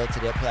R&B show to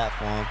their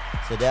platform,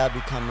 so that'll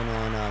be coming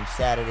on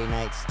Saturday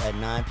nights at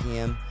 9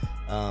 p.m.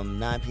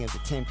 9 p.m. to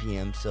 10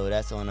 p.m. So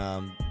that's on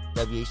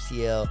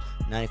WHCL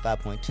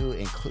 95.2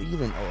 in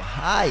Cleveland,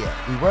 Ohio.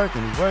 We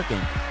working.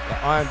 The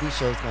R&B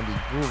show is going to be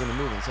grooving and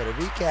moving. So the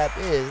recap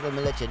is, let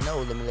me let you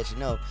know.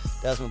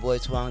 That was my boy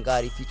Twan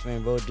Gotti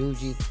featuring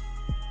Roduji.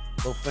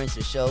 Both friends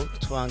of the show,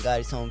 Twan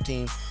Gotti's home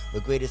team, the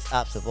greatest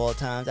ops of all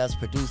time. That was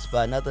produced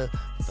by another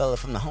fella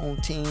from the home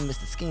team,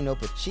 Mr. Skino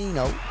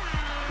Pacino,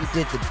 who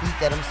did the beat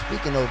that I'm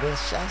speaking over.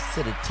 Shouts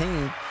to the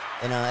team.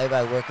 And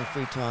everybody working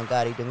free, Twan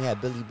Gotti. Then we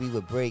had Billy B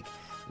with Break.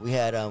 We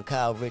had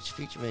Kyle Rich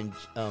featuring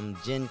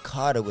Jen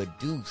Carter with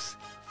Deuce.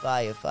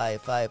 Fire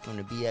from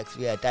the BX.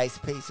 We had Dice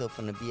Peso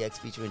from the BX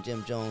featuring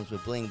Jim Jones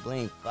with Bling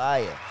Bling.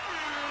 Fire.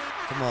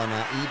 Come on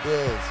now,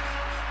 E-Bills.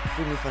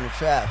 Free Me from the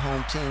Trap,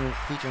 home team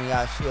featuring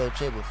Yashio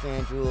Trade with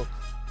Fandrew,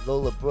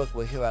 Lola Brooke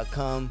with Here I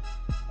Come,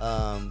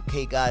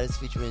 K Goddess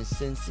featuring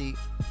Cincy,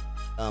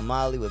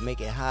 Molly with Make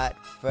It Hot,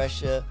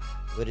 Fresher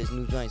with his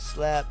new joint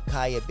Slap,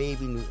 Kaya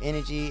Baby, New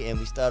Energy, and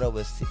we start off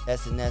with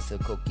SNS of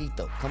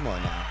Coquito. Come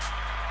on now.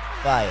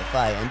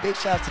 Fire. And big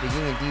shout out to the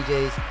union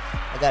DJs.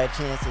 I got a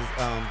chance to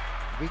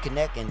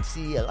reconnect and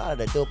see a lot of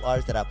the dope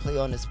artists that I play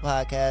on this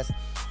podcast.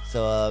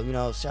 So,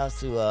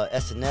 shouts to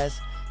SNS.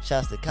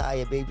 Shouts to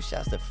Kaya Baby,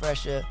 shouts to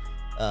Fresher,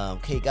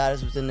 K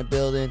Goddess was in the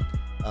building,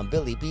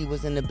 Billy B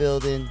was in the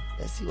building,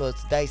 let's see what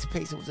else, Dice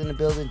Pacer was in the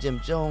building, Jim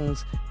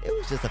Jones. It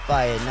was just a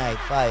fire night,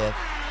 fire.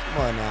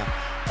 Come on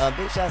now.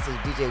 Big shouts to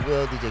DJ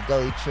Will, DJ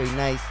Gully, Trey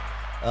Nice.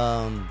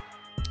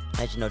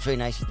 As you know, Trey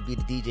Nice used to be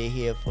the DJ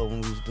here for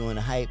when we was doing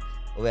the hype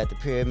over at the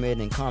Pyramid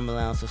and Carmel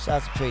Lounge. So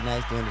shouts to Trey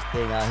Nice doing this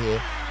thing out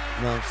here.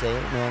 You know what I'm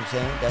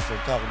saying? That's what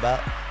I'm talking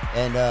about.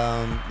 And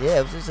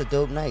it was just a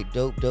dope night.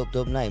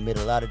 Dope night. Met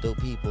a lot of dope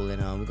people,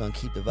 and we're gonna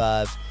keep the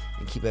vibes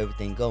and keep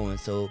everything going.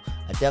 So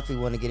I definitely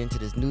want to get into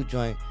this new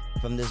joint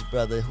from this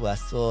brother who I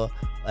saw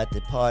at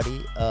the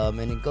party, and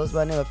it goes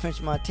by the name of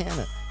French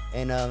Montana.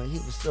 And he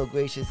was so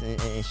gracious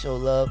and show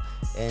love,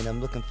 and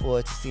I'm looking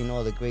forward to seeing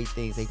all the great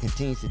things he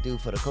continues to do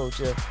for the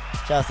culture.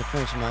 Shouts to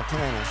French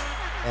Montana.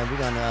 And we're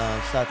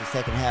gonna start the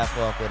second half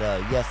off with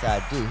Yes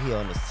I Do here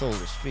on the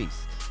Solar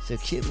Streets. So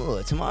Kid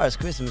Moore, tomorrow's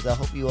Christmas. I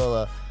hope you all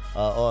are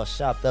all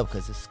shopped up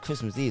because it's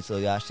Christmas Eve, so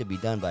y'all should be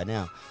done by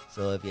now.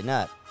 So if you're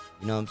not,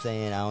 you know what I'm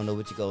saying, I don't know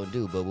what you're going to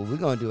do. But what we're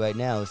going to do right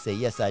now is say,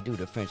 yes, I do,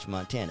 to French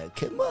Montana.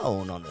 Come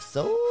on the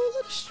Soul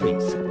of the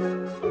Streets.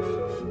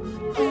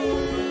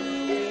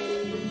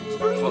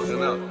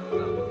 Fucking up.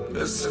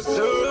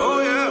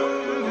 Oh, yeah.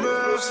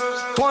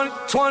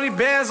 20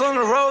 bands on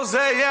the rose,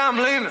 yeah, I'm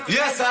leaning.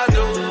 Yes, I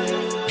do.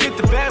 Get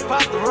the bag,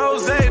 pop the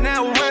rose,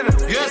 now we're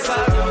winning. Yes,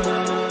 I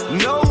do.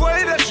 No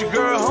way that your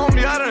girl,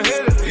 homie, I done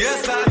hit it.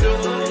 Yes, I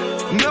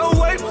do. No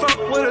way, fuck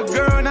with a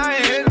girl and I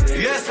ain't hit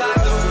it. Yes, I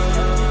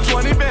do.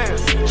 20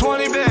 bands,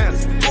 20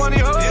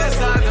 hoes. Yes,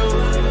 I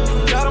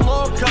do. Got them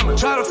all coming,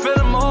 try to fit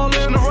them all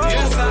in a row.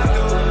 Yes, I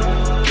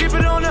do. Keep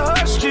it on the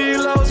hush,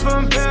 kilos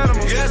from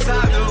Panama. Yes,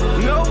 I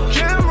do. No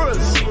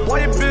cameras,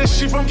 why your bitch,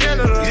 she from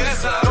Canada.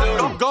 Yes, I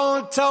do. Go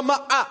and tell my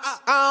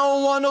ops, I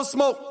don't want no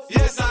smoke.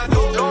 Yes, I do.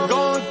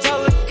 Go and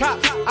tell the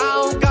cops,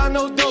 I don't got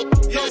no dope.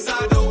 Yes,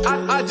 I do.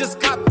 I just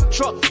cop the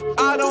truck,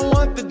 I don't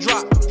want the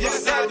drop.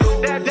 Yes, I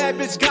do. That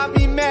bitch got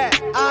me mad,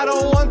 I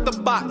don't want the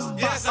box.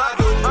 Yes, I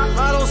do.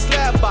 I don't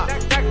slap box,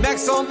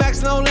 max on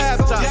max, no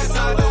laptop. Yes,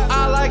 I do.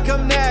 I like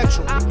them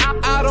natural,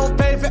 I don't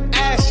pay for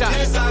ass shots.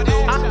 Yes, I do.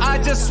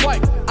 I just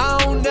swipe, I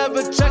don't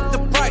never check the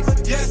price.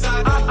 Yes,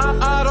 I do.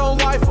 I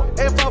don't wife her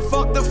if I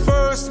fuck the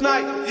first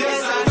night.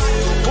 Yes, I do.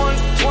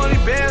 20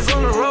 bands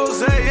on the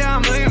rose, yeah,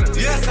 I'm leaning.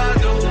 Yes, I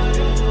do.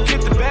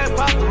 Get the bag,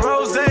 pop the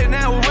rose,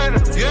 now we're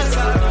winning. Yes,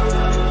 I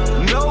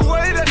do. No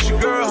way that your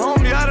girl,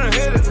 homie, I done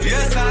hit it.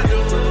 Yes, I do.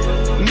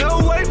 No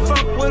way,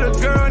 fuck with a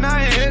girl and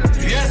I ain't hit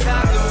it. Yes,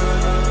 I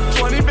do.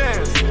 20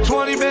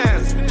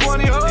 bands,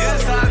 20 hoes.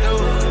 Yes, I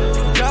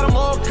do. Got them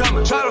all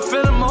coming, try to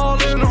fit them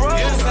all in a row.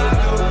 Yes,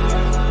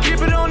 I do.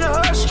 Keep it on the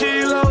hush,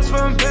 kilos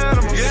from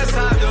Panama. Yes,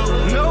 I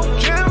do. No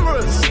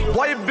cameras,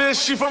 why your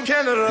bitch, she from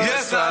Canada.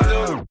 Yes, I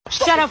do.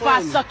 Shut up,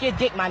 I suck your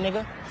dick, my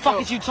nigga.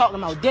 Fuck is you talking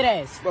about, dead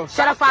ass. Bro,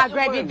 shut up, I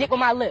grab your dick with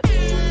my lip.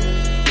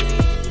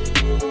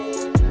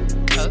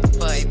 Coke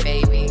boy,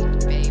 baby.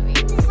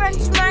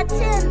 French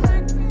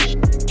Montana,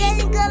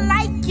 getting good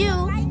like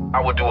you. I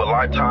would do a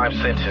lifetime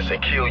sentence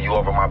and kill you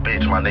over my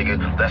bitch, my nigga.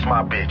 That's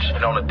my bitch.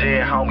 And on the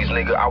dead homies,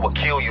 nigga, I would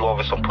kill you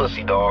over some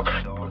pussy, dog.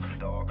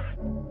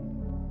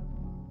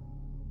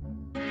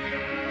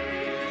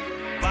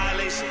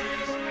 Violation.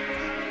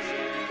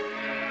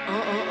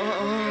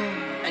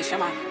 Hey,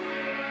 Shama.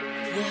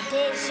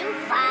 Did you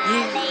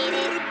violate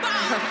it?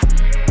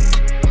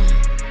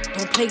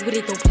 Don't play with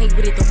it, don't play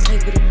with it, don't play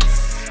with it.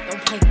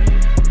 Don't play with it.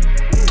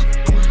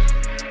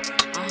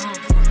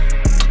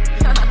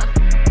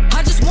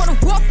 I just want a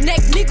roughneck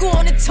nigga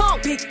on the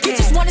tongue. You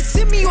just wanna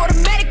send me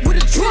automatic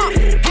with a drum.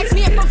 Ask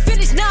me if I'm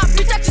finished, nah,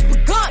 bitch, I just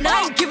begun.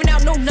 I ain't giving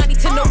out no 90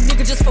 to no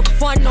nigga just for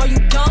fun. Are you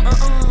dumb?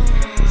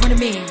 Run a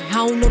man, I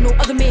don't know no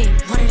other man.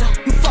 Run it up.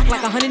 You fuck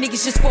like 100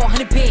 niggas just for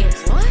 100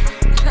 bands. What?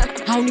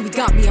 I don't even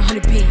got me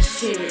 100 bands.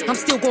 Shit. I'm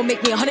still gonna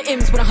make me 100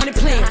 M's with 100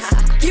 plans.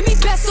 Give me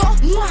peso,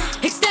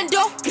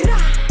 extendo.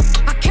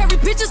 I carry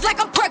bitches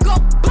like I'm Prego.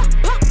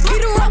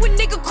 Beat around with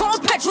nigga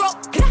called Petro.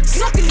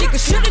 Suck a nigga,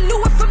 shoulda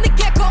knew it from the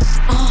get-go.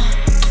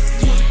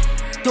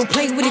 Don't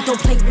play with it, don't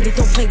play with it,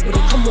 don't play with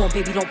it. Come on,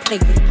 baby, don't play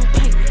with it, don't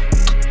play with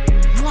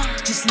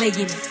it. Just lay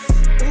in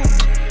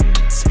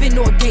it. Spin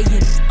all day in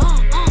it.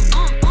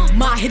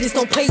 My hitters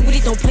don't play with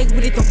it, don't play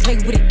with it, don't play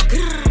with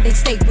it. They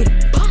stay with it.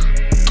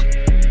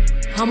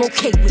 I'm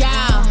okay with it.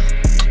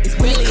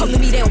 When they come to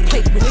me, they don't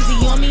play with it.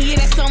 Wizzy on me, yeah,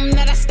 that's something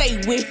that I stay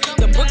with.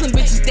 The Brooklyn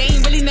bitches, they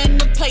ain't really nothing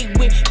to play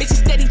with.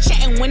 Bitches steady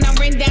chatting when I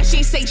ran down, she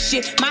ain't say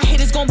shit. My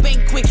hitters gon'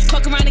 bang quick,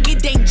 fuck around and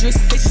get dangerous.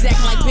 Bitches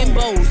acting like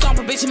bimbos, stomp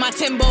a bitch in my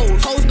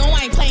Timbos. Hoes know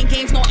I ain't playing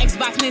games, no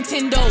Xbox,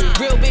 Nintendo.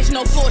 Real bitch,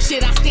 no floor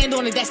shit, I stand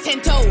on it, that's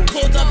 10 toes.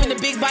 Pulled up in the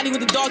big body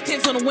with the dog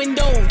tints on the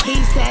window. He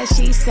said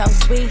she's so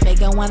sweet, they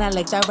gon' wanna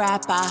lick the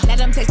rapper. Let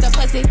them taste the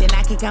pussy, then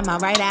I kick him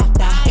out right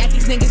after. Got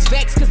these niggas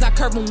vexed, cause I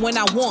curve him when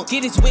I want.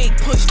 Get his wig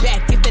pushed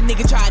back if the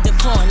nigga tried to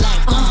fall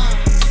like.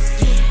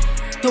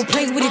 Don't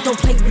play with it, don't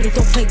play with it,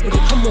 don't play with it.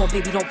 Come on,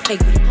 baby, don't play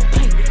with it, don't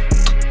play with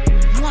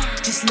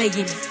it. Just lay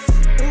in it.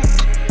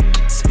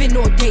 Spin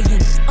all day in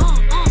it.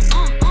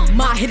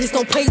 My hitters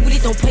don't play with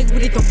it, don't play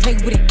with it, don't play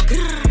with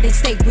it. They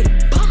stay with it.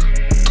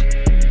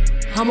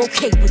 I'm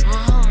okay with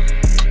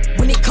it.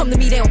 When they come to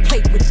me, they don't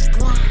play with it.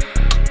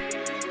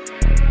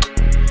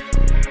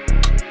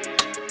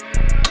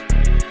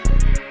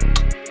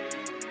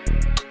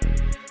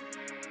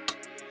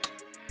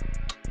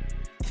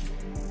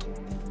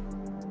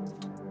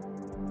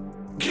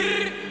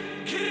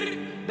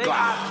 Big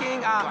op,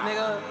 king op,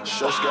 nigga.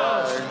 Shush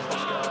guy.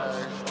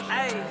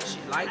 Hey, she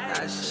like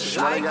that shit. She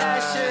like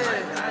that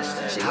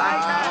shit. She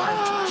like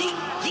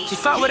that. She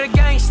fuck with a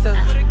gangster.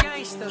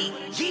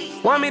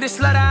 Want me to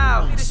slut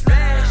out.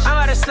 I'm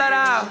about to slut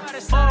out.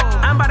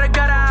 I'm about to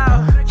gut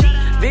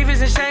out.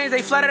 Beavers and chains,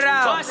 they flooded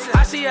out.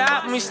 I see her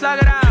out and we slug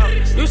it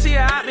out. You see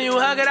her out and you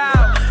hug it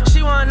out.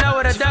 She wanna know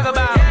what I dug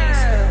about.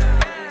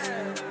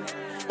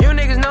 You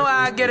niggas know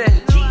how I get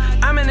it.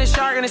 I'm in the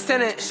shark and the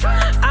tenant.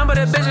 I'm with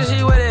a bitch and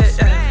she with it.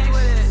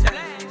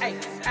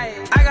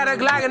 I got a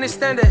Glock and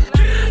extended.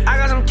 I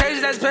got some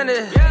cases that's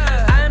pending.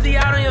 I empty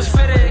out on your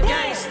fitted.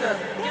 Gangster.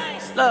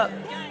 Look,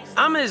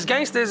 I'm as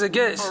gangster as it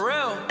gets.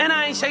 And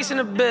I ain't chasing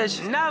a bitch.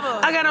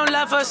 I got no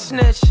love for a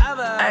snitch.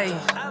 Hey,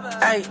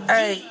 hey,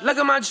 hey, look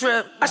at my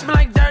drip. I smell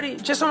like dirty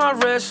just on my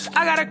wrist.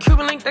 I got a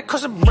Cuban link that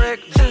costs a brick.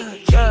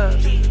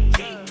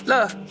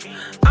 Look,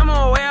 I'm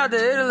on my way out to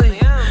Italy.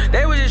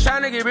 They was just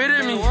trying to get rid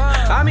of me.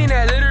 I mean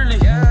that literally.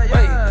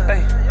 Wait,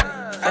 hey,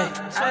 hey.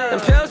 Them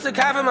pills took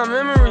half of my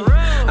memory.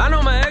 I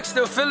know my ex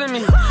still feeling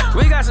me.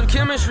 We got some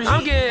chemistry.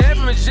 I'm getting head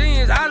from a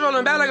genius. I was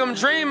rolling back like I'm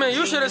dreaming.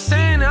 You should've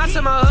seen it. I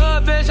took my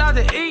hood bitch out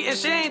to eat and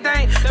she ain't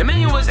think the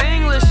menu was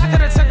English.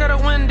 Could've took her to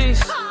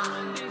Wendy's.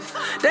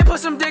 They put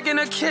some dick in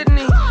her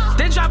kidney.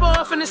 Then drop her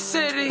off in the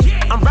city.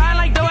 I'm riding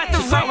like though at the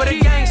front with a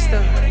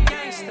gangster.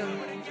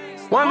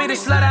 Want me to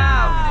slut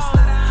out.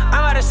 I'm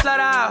about to slut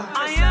out.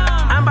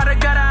 I'm about to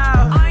gut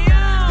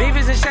out.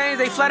 Beavers and chains,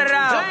 they flooded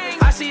out.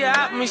 I see her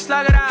out and we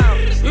slug it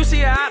out. You see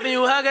her out and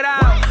you hug it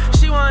out.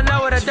 She wanna know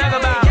what I dug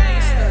about.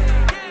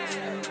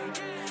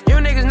 You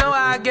niggas know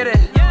how I get it.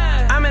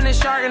 I'm in the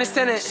shark and the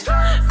tenant.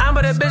 I'm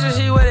with a bitch and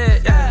she with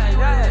it.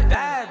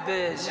 Bad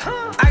bitch.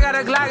 I got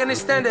a Glock and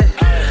extended.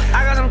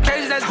 I got some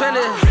cases that's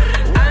pending.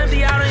 I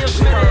empty out on your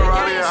fitted.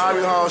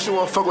 Ivy Hall, she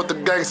won't fuck with the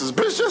gangsters.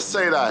 Bitch, just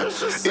say that.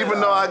 Even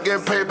though I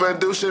get paper and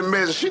do shit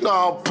major, she know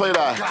I don't play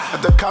that.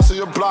 At the cost of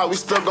your block, we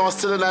still gon'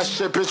 sit in that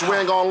shit, bitch. We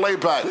ain't gon' lay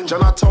back.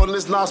 John, I told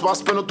this Nas, but I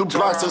spin him through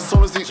blocks as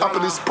soon as he up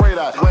and he spray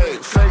that.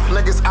 Wait, fake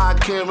niggas, I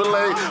can't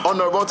relate. On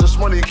the road to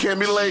money, can't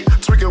be late.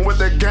 Tweaking with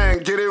the gang,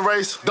 get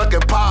erased.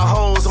 Ducking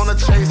potholes on the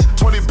chase.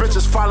 20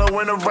 bitches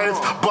following the rave.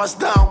 Bust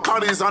down,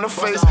 Cardi's on the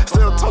face.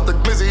 Still tote the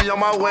glizzy on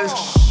my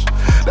waist.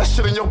 That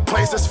shit in your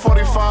place, it's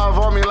 45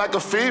 on me like a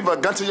fever.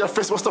 Gun to your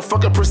face, what's the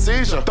fucking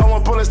procedure?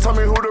 Throwing bullets, tell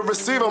me who the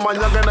receiver. My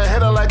youngin' a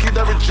hitter like he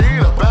Derek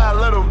Jeter. Bad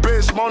little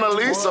bitch, Mona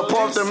Lisa.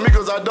 Pour up the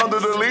Migos, I don't do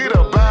the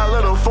leader. Bad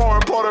little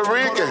foreign Puerto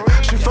Rican.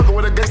 She fucking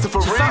with a gangster for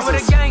reasons. Fuck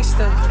with a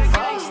gangster.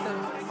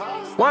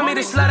 Want me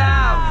to slut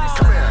out.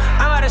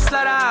 I'm about to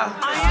slut out.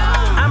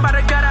 I'm about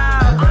to gut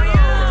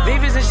out.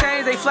 Beavers and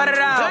chains, they flooded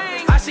out.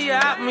 I see her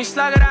out and we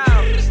slug it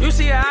out. You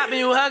see her out and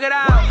you hug it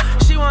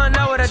out. She wanna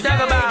know what I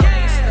dug about?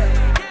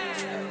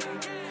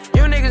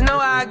 You niggas know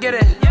how I get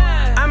it.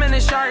 I'm in the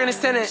shark and it's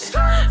tenant.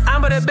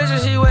 I'm with a bitch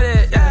and she with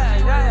it.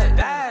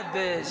 Bad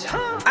bitch.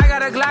 I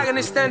got a Glock and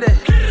extended.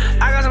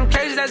 I got some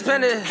cases that's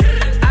pending.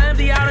 I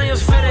empty out on your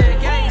fitted.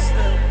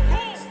 Gangsta.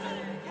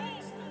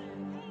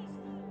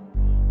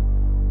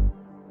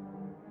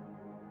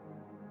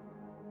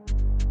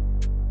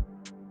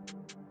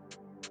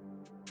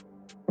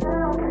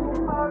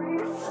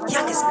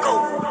 Youngest go,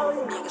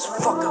 youngest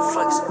fucking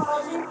flexing,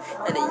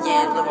 and the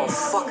yam live on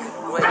fucking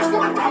way.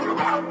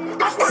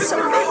 It's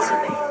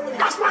amazing,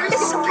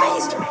 it's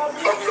amazing.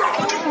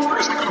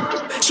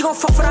 She gon'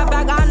 fuck for that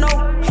bag, I know.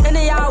 And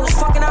they always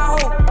fucking I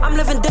hope. I'm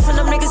living different,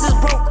 them niggas is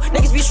broke.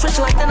 Niggas be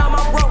stretching like that on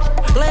my rope.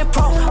 Laying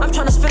pro, I'm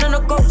tryna spin in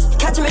a ghost.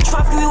 Catch him in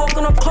traffic, we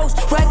walking up close.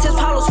 Red tips,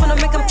 hollows, finna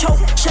make him choke.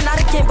 Shit not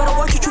again, but I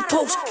watch what you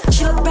post.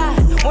 She look bad,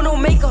 with no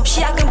makeup.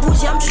 She acting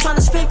bougie, I'm just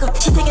tryna spank her.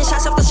 She taking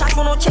shots after shots,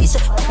 with no chaser.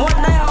 One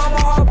night, I'm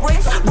a heartbreak.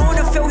 Bro in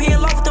the field, he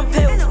in love with them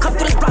pills. Come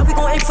through this block, we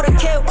gon' aim for the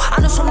kill.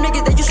 I know some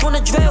niggas, they just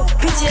wanna drill.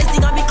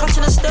 PTSD got me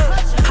clutching the still.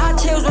 High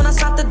chills when I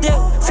stop the deal.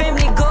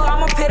 Family good,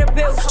 I'ma pay the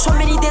bill. So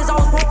many days I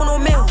was broke on no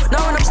meal.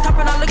 Now when I'm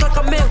stopping, I look like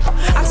a mill.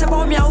 I said,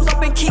 me, I was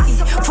up in Kiki.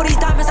 For these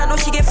diamonds, I know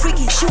she get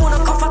freaky. She wanna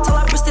cuff her till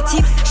I miss the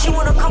teeth. She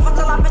wanna cuff her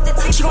till I miss the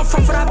teeth. She gon'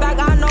 fuck for that bag,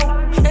 I know.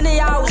 And they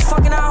always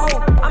fucking I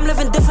hope. I'm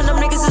living different, them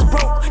niggas is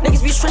broke.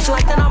 Niggas be stretching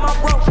like that on my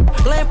bro.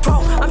 Laying pro,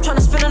 I'm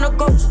tryna spin in a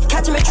ghost.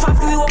 Catch him in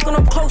traffic, we walking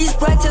up close. These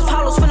bread tips,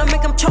 hollows, finna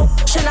make him choke.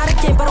 Shit not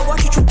again, but I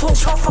watch what you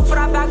post. She gon' fuck for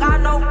that bag, I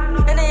know.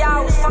 And they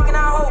always fucking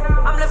I hope.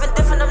 I'm living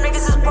different, them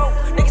niggas is broke.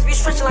 Niggas be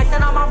stretching like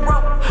that on my bro.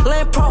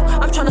 Laying pro,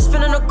 I'm tryna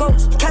spin in a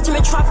ghost. Catch him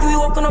in traffic, we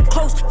walking up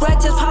close. Bread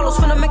tips, hollows,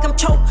 finna make him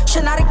choke.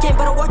 Shit not again,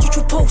 but I watch what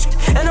you post.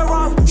 In a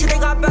row, she they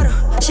got better.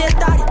 She a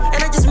thotty,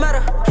 and I just met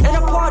her. In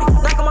a party,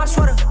 knock on my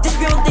sweater. This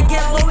bill they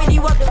get low any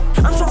weather.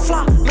 I'm so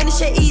fly, man, this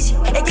shit easy.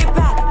 It get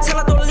back, till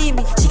I don't leave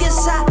me. She get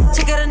sad,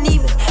 take her to need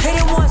me. Hit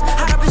it once,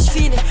 hot up his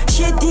feeling.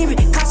 She a demon,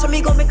 cost on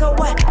me, gon' make her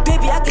wet.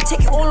 Baby, I can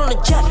take it all on the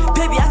jet.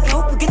 Baby, I can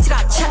help you get to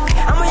that check.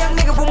 I'm a young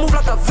nigga, but move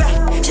like a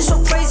vet. She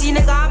so crazy,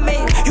 nigga, I made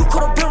it. You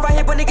could've been right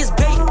here, but niggas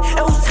bait.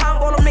 It was time,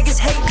 all them niggas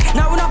hate.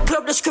 Now when I pull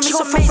up the scream, it's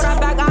amazing. For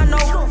that bag, I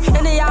know.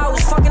 And they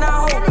always fucking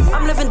I hope.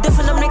 I'm living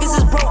different, them niggas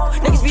is broke.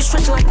 Niggas be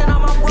stretching like that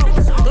on my rope.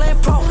 Laying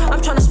pro,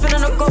 I'm tryna spin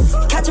in a ghost.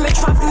 Catch him in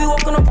traffic, we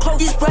walking up close.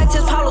 These bread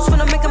tips, hollows,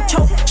 finna make him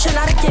choke. Shit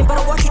not again, but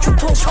I watch what you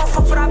post. Don't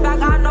fuck for that bag,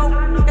 I know.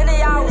 And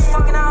they always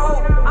fucking I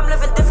hope. I'm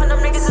living different, them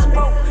niggas is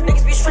broke.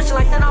 Niggas be stretching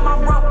like that on my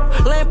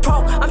rope. Laying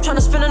pro, I'm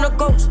tryna spin in a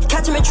ghost.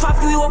 Catch him in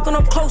traffic, we walking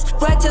up close.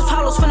 Bread tips,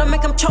 hollows, finna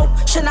make him choke.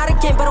 Shit not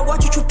again, but I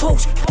watch what you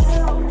post.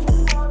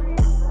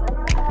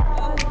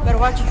 Better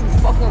watch what you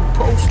fucking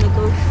post,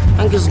 nigga.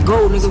 And just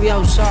go, nigga, we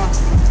outside.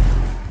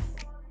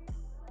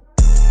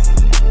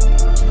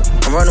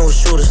 I'm running with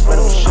shooters.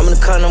 I'm in the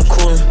car and I'm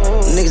coolin'.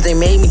 Niggas, they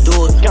made me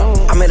do it.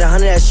 I made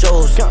 100 at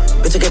shows.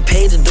 Bitch, I get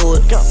paid to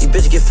do it. These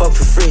bitches get fucked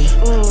for free.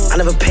 I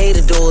never paid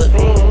to do it.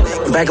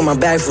 I'm back in my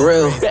bag for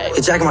real.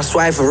 They jacking my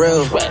swag for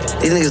real.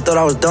 These niggas thought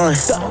I was done.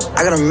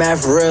 I got them mad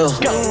for real.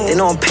 They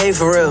know I'm paid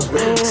for real.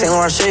 St.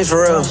 Laurent shades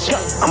for real.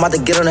 I'm about to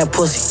get on that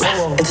pussy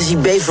until she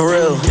bathe for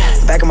real.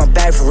 Back in my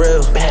bag for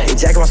real. They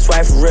jacking my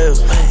swag for real.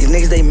 These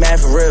niggas, they mad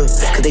for real.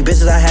 Cause they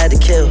bitches I had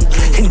to kill.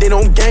 And they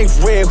don't gang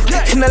for real.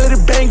 And I let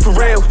it bang for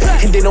real.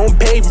 And they don't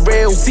pay for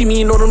real. See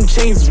me and all them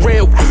chains is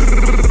real.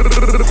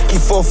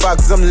 Keep 4-5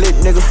 cause I'm lit,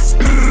 nigga.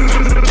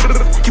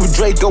 Keep a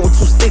Draco with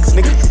 2 sticks,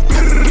 nigga.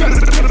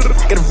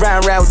 Get a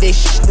ride with that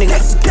shit, nigga.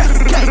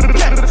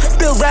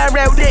 Still ride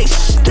with that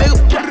shit,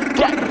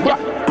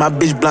 nigga. My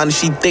bitch blind and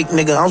she thick,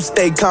 nigga. I don't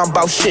stay calm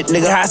about shit,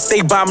 nigga. I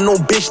stay bombing no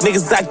bitch,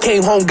 niggas. I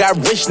came home, got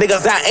rich,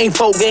 niggas. I ain't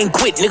folk, ain't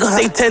quit, nigga.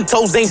 Stay 10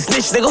 toes, ain't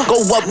snitch, nigga.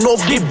 Go up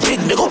north, get big,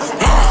 nigga.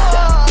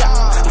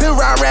 Still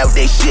ride with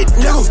that shit,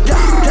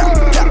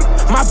 nigga.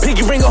 My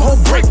pinky ring a whole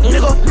brick,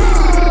 nigga.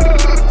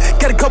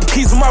 Got a couple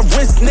keys on my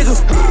wrist, nigga.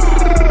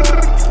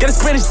 Got a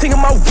Spanish thing in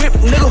my whip,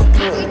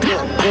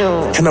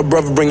 nigga. And her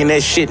brother bringing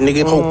that shit,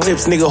 nigga. Whole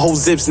clips, nigga, whole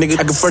zips, nigga.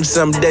 I can furnish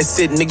something, that's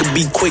it, nigga.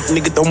 Be quick,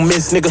 nigga, don't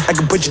miss, nigga. I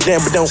can put you down,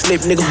 but don't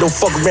slip, nigga. Don't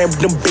fuck around with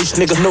them bitch,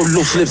 nigga. No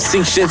loose lips,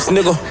 sink ships,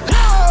 nigga.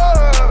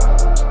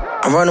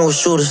 I'm running with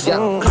shooters.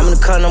 I'm in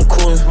the car and I'm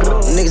coolin'.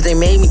 Niggas, they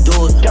made me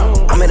do it.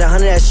 I made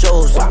 100 at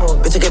shows.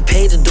 Bitch, I get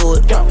paid to do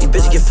it. These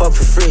bitches get fucked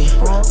for free.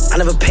 I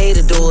never paid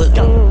to do it.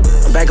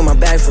 I'm back in my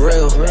bag for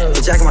real.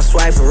 They jacking my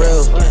swag for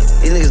real.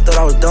 These niggas thought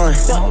I was done.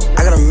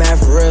 I got them mad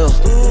for real.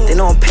 They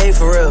know I'm paid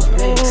for real.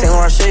 St.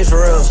 Laurent shades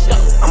for real.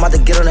 I'm about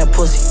to get on that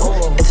pussy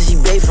until she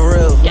bathe for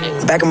real.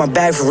 Back in my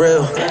bag for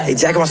real. They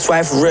jacking my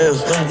swag for real.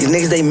 These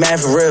niggas, they mad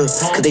for real.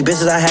 Cause they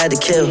bitches I had to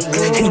kill.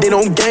 And they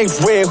don't gang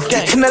for real.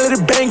 And I let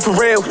it bang for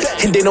real.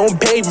 And they don't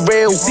pay for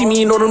real. See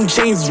me and all them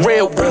chains is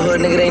real. Real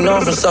hood nigga, they know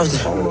I'm from something.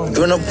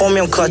 Throwing up on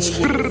me, I'm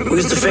clutching. We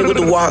used to fake with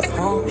the walk.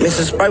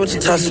 Mixing Sprite with the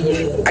tussle.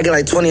 I get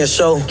like 20 a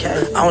show.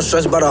 I don't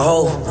stress about a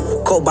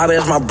hoe. Cold Bobby,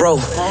 that's my bro.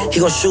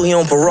 He gon' shoot, he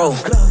on parole.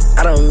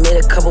 I done made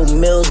a couple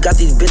meals, got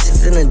these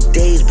bitches in a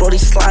daze. Brody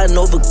sliding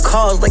over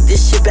cars like this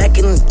shit back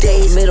in the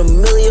days. Made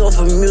 $1 million off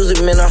of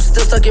music, man, I'm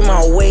still stuck in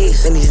my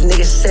ways. And these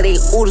niggas say they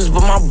oodles,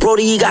 but my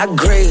Brody, he got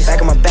grace.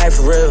 Back in my bag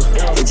for real,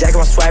 they jacking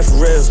my swag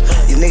for real.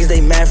 These niggas, they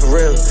mad for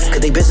real,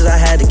 cause they bitches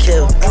I had to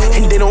kill.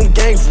 And they don't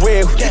gang for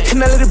real, and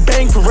I let it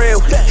bang for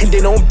real. And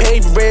they don't pay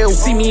for real,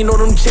 see me and all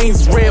them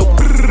chains is real.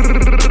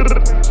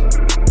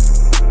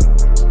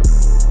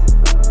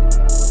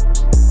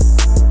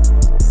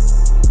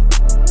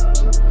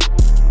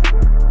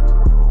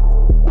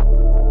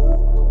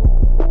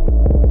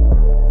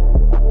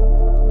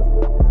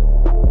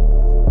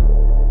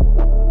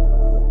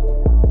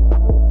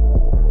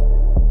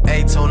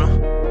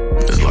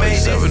 It's like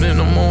 7 in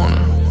the morning.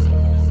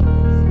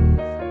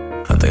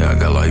 I think I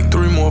got like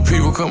 3 more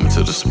people coming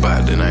to the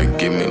spot. Then they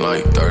give me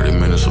like 30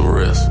 minutes of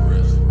rest.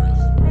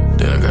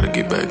 Then I gotta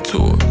get back to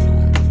it.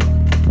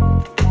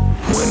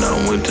 When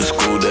I went to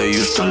school, they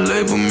used to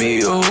label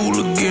me a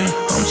hooligan.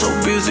 I'm so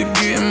busy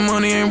getting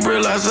money, ain't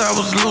realize I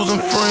was losing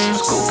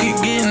friends. Go keep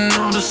getting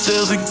all the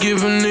sales and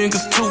giving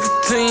niggas 2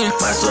 for 10.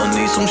 My son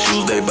needs some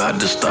shoes, they bout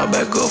to start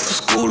back up for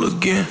school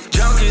again.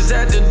 Junkies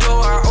at the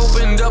door, I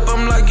opened up,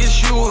 I'm like,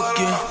 it's you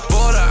again.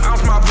 Bought an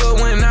ounce, my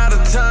blood went out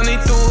of town, he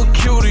threw a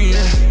cutie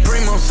in.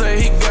 Primo say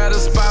he got a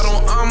spot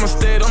on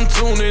Armistead, I'm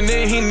tuning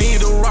in. He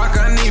need a rock,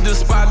 I need to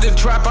spot the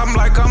trap, I'm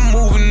like, I'm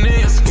moving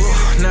in.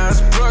 Now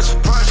it's brush,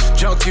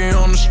 junkie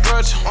on the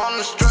stretcher.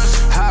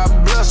 High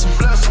bless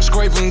him,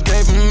 scraping,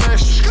 gave him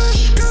extra.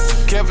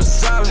 Kept it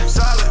solid,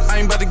 I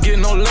ain't about to get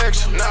no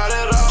lecture.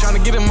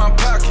 Tryna get in my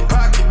pocket,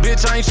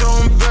 bitch, I ain't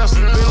showing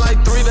investment. Been like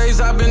 3 days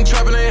I've been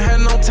trapping, ain't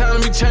had no time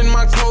to be changing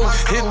my clothes.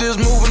 Hit this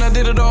move and I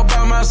did it all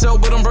by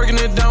myself, but I'm breaking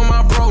it down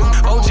my bro.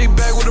 OG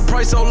bag with the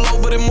price so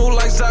low, but it move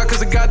like Zod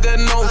cause I got that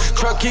note.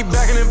 Truck keep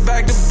backing it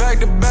back to back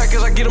to back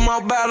as I get them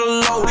all by the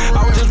load.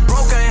 I was just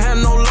broke, I ain't had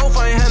no loaf,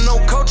 I ain't had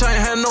no coach, I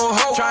ain't had no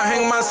hope. Try to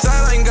hang my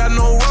side, I ain't got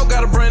no rope,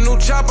 got a brand new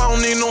chop, I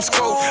don't need no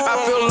scope. I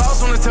feel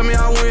lost when they tell me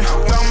I win.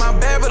 Found my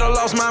bad, but I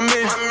lost my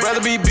men.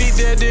 Rather be beat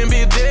dead than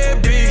be a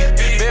deadbeat.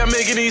 They're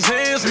making these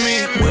hands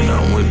meet. When I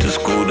went to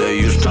school, they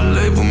used to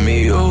label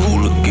me a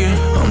hooligan.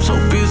 I'm so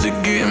busy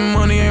getting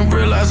money, ain't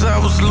realize I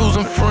was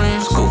losing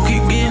friends. Go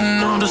keep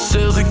getting all the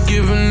sales and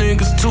giving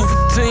niggas 2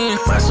 for 10.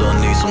 My son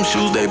needs some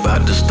shoes, they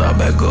bout to start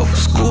back up for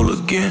school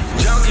again.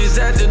 Junkies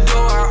at the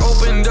door, I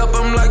opened up,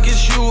 I'm like,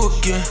 it's you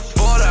again.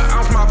 Bought an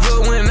ounce, my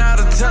blood went out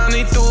of town,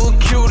 he threw a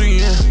cutie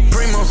in.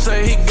 Primo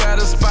say he got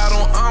a spot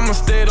on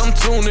Armistead, I'm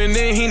tuning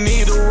in. He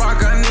need a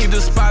rock, I need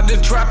to spot the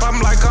trap, I'm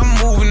like, I'm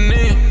moving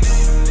in.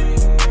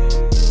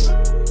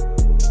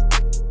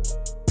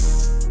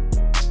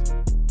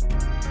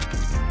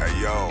 Hey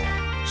yo,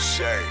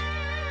 Shay.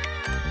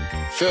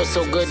 Feels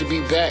so good to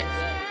be back.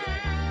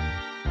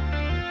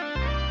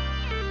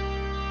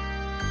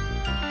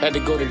 Had to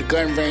go to the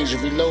gun range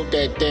and reload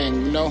that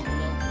thing, you know?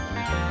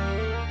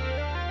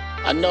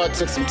 I know it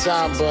took some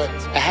time, but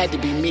I had to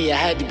be me, I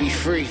had to be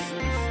free.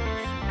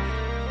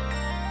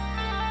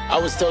 I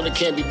was told it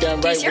can't be done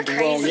right with the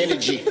wrong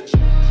energy.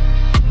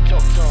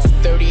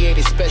 38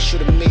 is special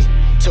to me.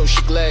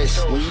 Tosha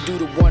Glass. When you do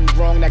the one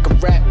wrong that can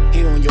rap,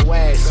 he on your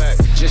ass.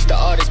 Just the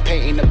artist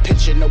painting a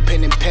picture, no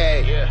pen and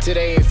pad.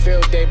 Today ain't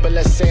field day, but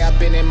let's say I've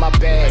been in my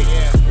bag.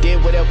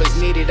 Did whatever's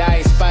needed, I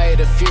inspired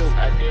a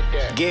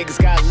few. Gigs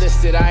got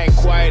listed, I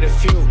inquired a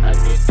few.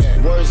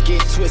 Words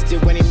get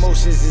twisted when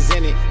emotions is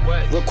in it.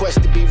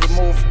 Request to be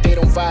removed, they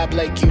don't vibe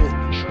like you.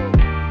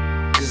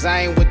 Cause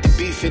I ain't with the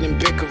beefing and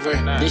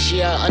bickering. This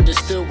year I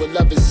understood what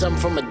love is something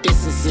from a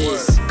distance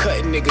is.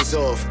 Cutting niggas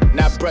off,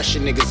 not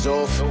brushing niggas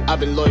off. I've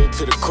been loyal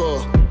to the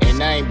core,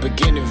 and I ain't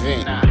beginning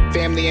vent.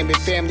 Family ain't been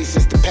family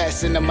since the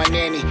passing of my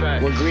nanny.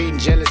 When greed and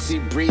jealousy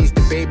breeds,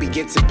 the baby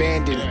gets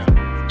abandoned.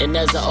 And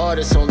as an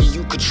artist, only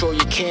you control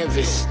your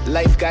canvas.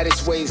 Life got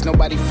its ways,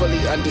 nobody fully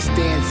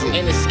understands it.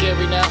 Ain't it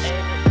scary now?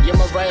 Your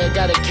Mariah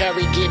gotta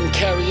carry, getting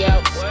carried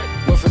out.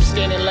 Went from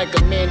standing like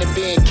a man to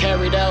being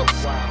carried out.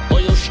 All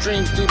your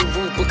streams through the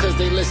roof because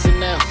they listen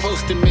now.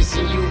 Posted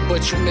missing you,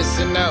 but you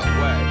missing out.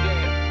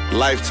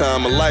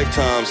 Lifetime of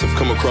lifetimes have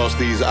come across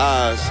these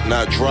eyes.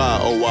 Not dry,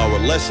 oh our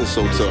lesson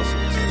so tough.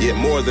 Yet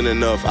more than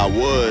enough, I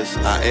was,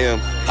 I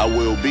am, I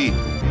will be.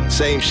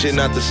 Same shit,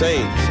 not the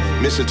same.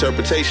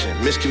 Misinterpretation,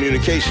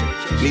 miscommunication.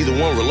 Neither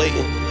one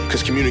relating,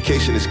 cause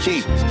communication is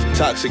key.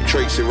 Toxic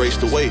traits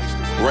erased away.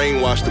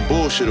 Brainwash the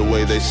bullshit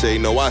away, they say,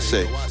 no I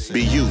say.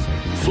 Be you,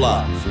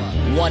 fly.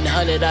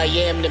 100, I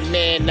am the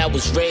man I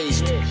was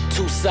raised.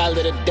 Too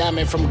solid a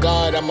diamond from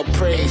God, I'm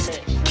appraised.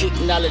 Kick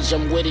knowledge,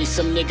 I'm witty,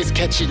 some niggas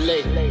catch it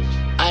late.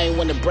 I ain't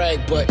wanna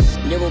brag, but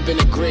never been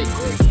a great.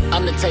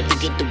 I'm the type to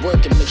get to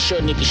work and make sure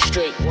niggas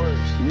straight.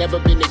 Never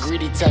been the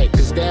greedy type,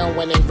 cause they don't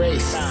wanna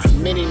race.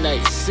 Many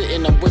nights,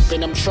 sitting, I'm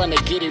whipping, I'm trying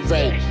to get it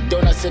right.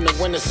 Donuts in the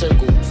winner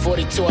circle,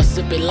 42, I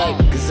sip it light,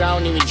 cause I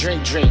don't even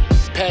drink.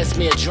 Pass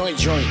me a joint.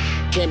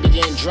 Can't be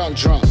getting drunk.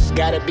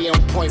 Gotta be on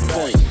point.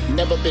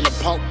 Never been a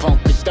punk.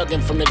 Been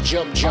thuggin' from the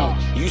jump.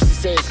 Used to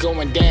say it's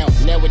going down,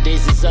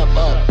 nowadays it's up.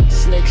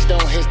 Snakes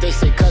don't hiss, they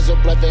say cousin,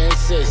 brother, and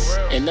sis.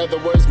 In other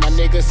words, my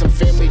niggas, some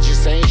family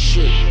just ain't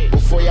shit.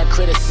 Before y'all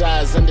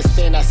criticize,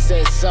 understand I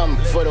said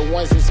something. For the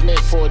ones it's meant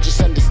for,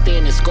 just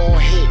understand it's gon'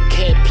 hit.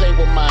 Can't play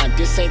with mine,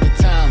 this ain't the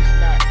time.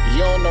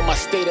 You don't know my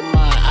state of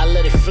mind, I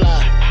let it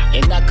fly.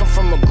 And I come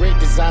from a great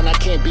design, I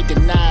can't be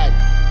denied.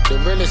 The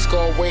realest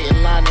gon' wait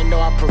in line, they know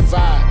I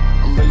provide.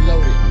 I'm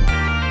reloaded.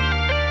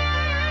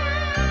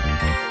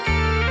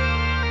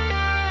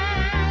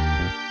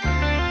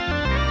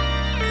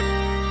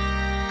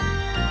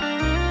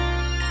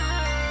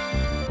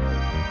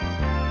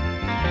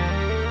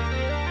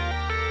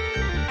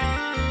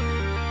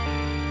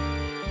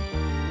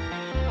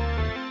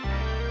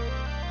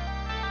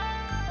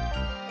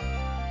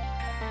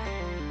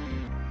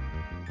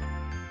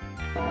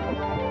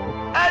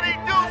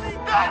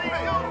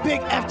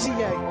 Big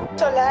FTA.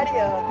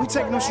 Solaria. We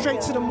taking them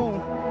straight to the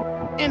moon.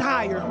 And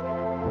higher.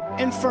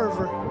 And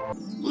further.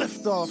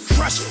 Lift off.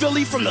 Fresh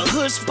Philly from the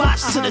hood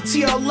spots to the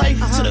TLA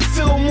to the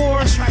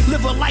Fillmore.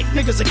 Live a life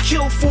niggas a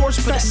kill force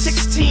for the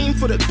 16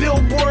 for the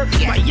billboard.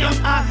 My young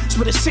ops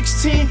with a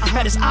 16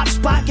 had his op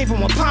spot, gave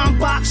him a palm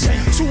box.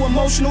 Too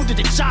emotional, did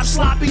the job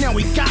sloppy. Now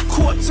we got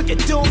caught, took a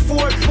deal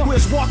for it. We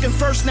was walking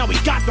first, now we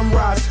got them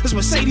rides. This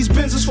Mercedes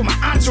Benzes for my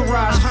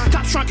entourage.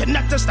 Cops trying to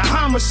connect us to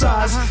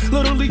homicides.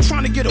 Literally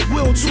trying to get a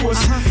will to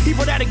us.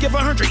 People that'll give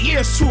 100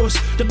 years to us.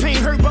 The pain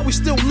hurt, but we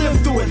still live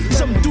through it.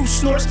 Some do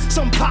snorts,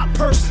 some pop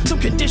purse, some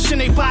condition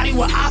they body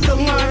with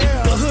alkaline.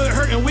 The hood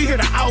hurting, we hear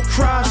the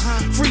outcries.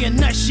 Free and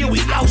next year, we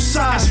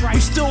outside. We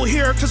still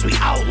here cause we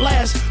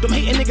outlast. Them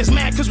hating niggas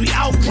mad cause we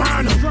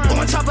outgrind them.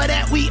 On top of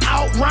that, we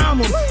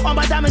outround them. All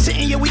my diamonds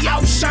hitting, yeah, we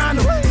outshine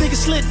them.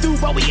 Niggas slid through,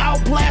 but we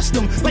outblast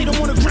them. Lay them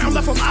on the ground,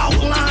 left them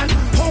outline.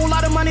 Whole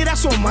lot of money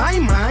that's on my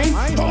mind.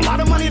 Whole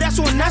lot of money that's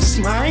on that's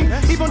mine.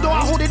 Even though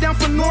I hold it down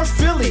for North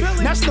Philly.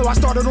 That's though I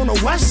started on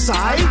the west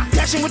side.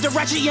 Dashing with the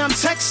ratchet, yeah, I'm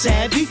tech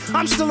savvy.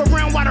 I'm still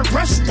around while the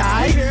rest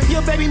died.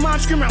 Your baby mom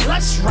screaming,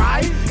 let's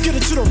ride. Get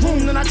it to the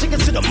room, then I take it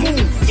to the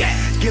moon. Yeah.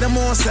 Get them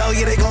on sale,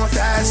 yeah, they going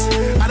fast.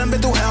 I done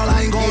been through hell,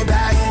 I ain't going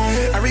back.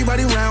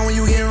 Everybody around when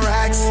you getting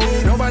racks.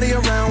 Nobody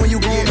around when you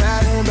going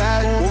back.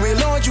 When we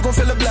launch, you gon'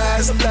 feel a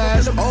blast.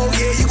 Oh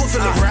yeah, you gon'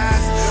 feel the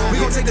wrath. We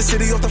gon' take the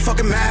city off the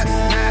fucking map.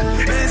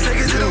 And take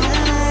it to the moon.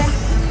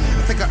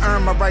 I think I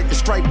earned my right to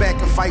strike back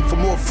and fight for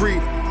more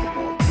freedom.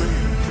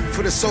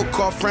 For the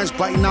so-called friends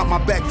biting out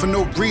my back for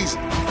no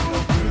reason.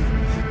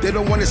 They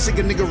don't wanna see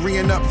a nigga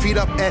reeing up, feet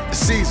up at the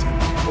season.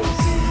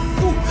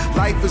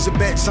 Life is a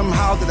bet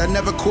somehow that I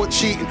never caught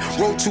cheating.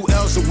 Rolled 2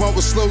 L's and one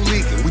was slow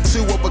leaking. We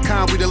 2 of a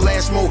kind, we the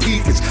last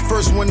Mohicans.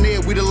 First one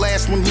there, we the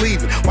last one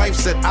leaving. Wife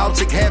said, I'll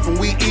take half and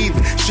we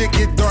even. Shit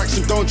get dark,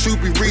 so don't you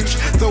be reaching.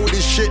 Throw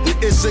this shit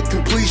and it's a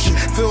completion.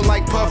 Feel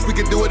like Puff, we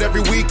can do it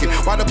every weekend.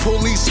 Why the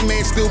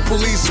policeman still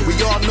policing? We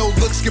all know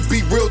looks can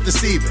be real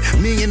deceiving.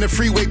 Me and the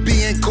freeway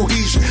be in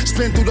cohesion.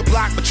 Spin through the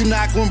block, but you're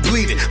not gonna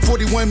bleed it.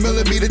 41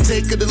 millimeter,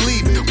 take it or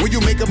leave it. When you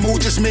make a move,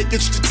 just make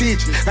it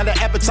strategic. Got an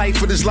appetite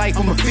for this life,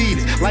 I'ma feed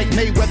it. Like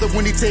Mayweather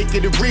when he take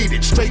it and read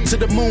it. Straight to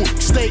the moon,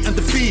 stay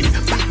undefeated.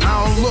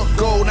 I don't look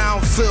old, I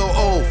don't feel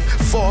old.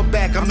 Fall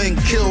back, I'm in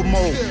kill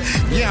mode.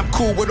 Yeah, I'm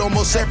cool with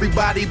almost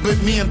everybody,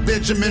 but me and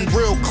Benjamin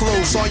real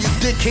close. All you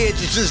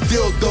dickheads is just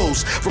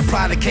dildos.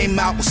 Reply that came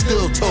out with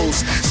steel toes.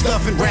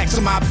 Stuffing racks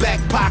in my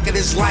back pocket,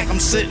 it's like I'm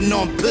sitting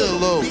on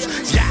pillows.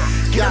 Yeah.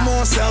 Get them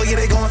on sale, yeah,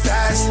 they going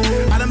fast.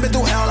 I done been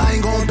through hell, I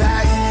ain't going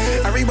back.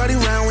 Everybody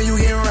around when you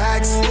getting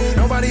racks.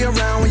 Nobody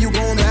around when you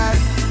going back.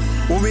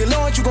 When we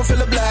launch, you gon'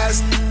 feel a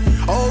blast.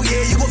 Oh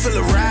yeah, you gon' feel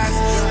the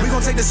wrath. We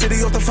gon' take the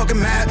city off the fucking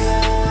map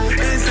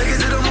and take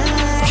it to the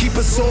moon. Keep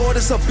a sword,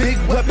 it's a big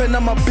weapon.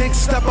 I'm a big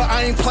stepper,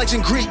 I ain't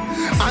pledging Greek.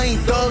 I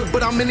ain't thug,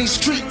 but I'm in these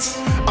streets.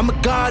 I'm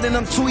a god and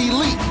I'm too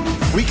elite.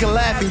 We can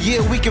laugh and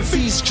yeah, we can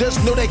feast.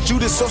 Just know that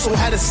Judas also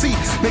had a seat.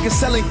 Niggas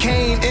selling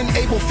cane and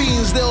able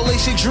fiends. They'll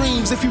lace your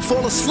dreams if you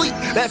fall asleep.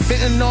 That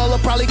fentanyl will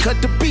probably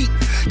cut the beat.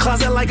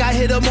 Closet like I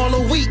hit them all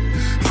a week.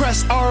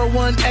 Press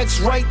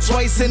R1X right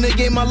twice in the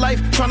game of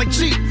life, tryna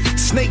cheat.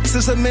 Snakes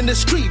is I'm in the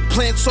street,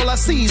 plants all I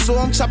see. So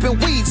I'm chopping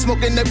weed,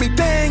 smoking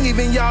everything,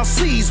 even y'all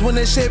sees. When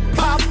this shit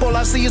pop, all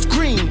I see is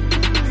green.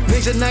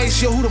 Ninja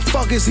nice, yo, who the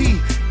fuck is he?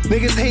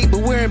 Niggas hate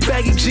but wearing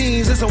baggy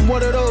jeans. It's I'm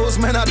one of those,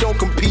 man, I don't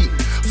compete.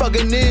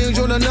 Fucking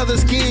ninja on another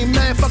scheme.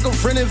 Man, fuck a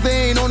friend if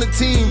they ain't on the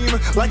team.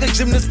 Like a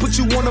gymnast put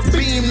you on a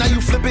beam. Now you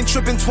flipping,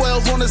 tripping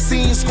 12 on the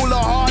scene. School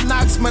of hard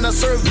knocks, man, I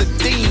serve the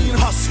dean.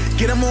 Hustle.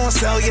 Get them on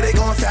sale, yeah, they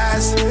going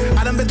fast.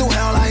 I done been through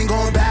hell, I ain't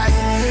going back.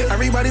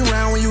 Everybody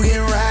around when you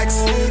getting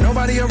racks.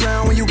 Nobody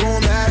around when you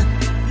going back.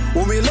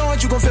 When we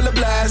launch, you gon' feel a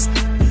blast.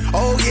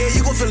 Oh yeah,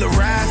 you gon' feel the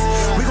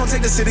wrath. We gon'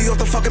 take the city off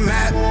the fucking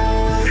map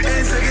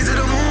and take it to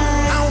the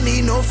moon. I don't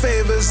need no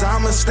favors,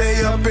 I'ma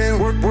stay up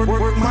and work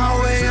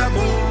my way up.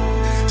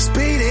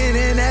 Speeding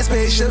in that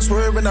spaceship,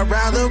 swerving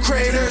around the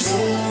craters.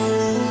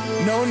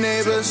 No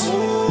neighbors,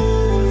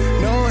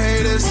 no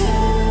haters.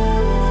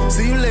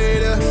 See you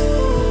later.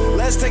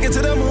 Let's take it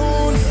to the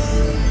moon.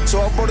 So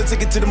I brought a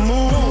ticket to the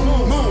moon.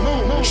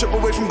 Trip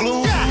away from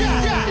gloom.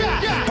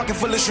 Pocket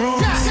full of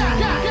shrooms.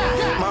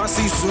 I'ma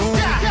see you soon.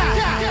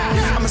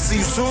 I'ma see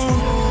you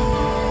soon.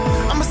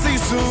 I'ma see you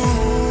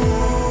soon.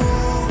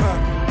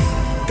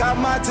 Got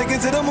my ticket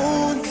to the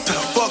moon.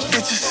 Fuck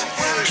bitches,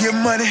 get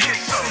money.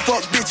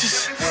 Fuck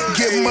bitches,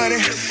 get money.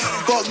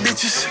 Fuck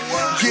bitches,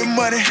 get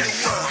money.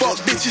 Fuck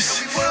bitches,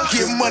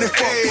 get money.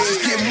 Fuck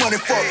bitches, get money.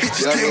 Fuck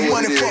bitches, get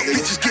money. Fuck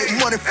bitches, get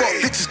money. Fuck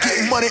bitches,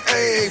 get money.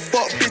 Ayy,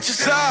 fuck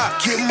bitches,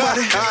 get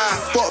money.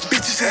 Fuck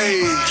bitches,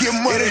 ayy, get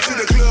money. To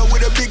the club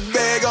with a big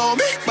bag on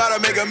me. About to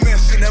make a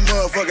mess in that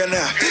motherfucker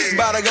now.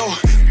 About to go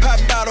pop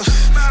bottles,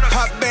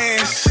 pop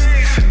bands.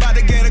 About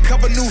to gain a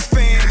couple new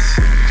fans.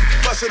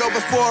 Bust it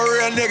open for a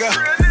real nigga.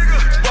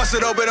 Bust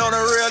it open on a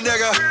real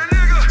nigga.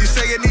 You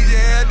say you need your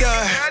hair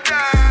done.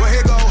 Well,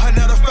 here go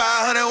another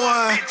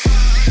 501.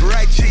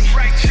 Right cheek,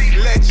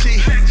 left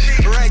cheek,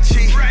 right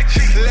cheek,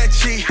 left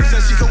cheek. So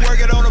she can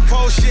work it on the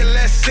pole, shit,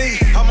 let's see.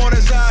 I'm on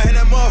the side and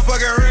that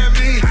motherfucker ran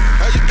me.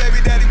 Heard your baby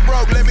daddy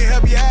broke, let me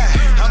help you out.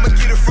 I'ma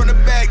get it from the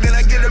back, then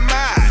I get it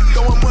mine.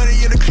 Throwing money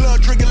in the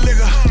club, drinking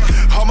liquor.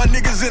 All my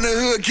niggas in the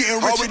hood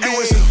getting rich. All we do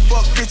is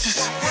fuck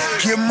bitches,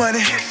 get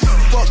money.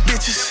 Fuck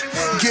bitches,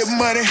 get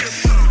money.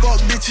 Fuck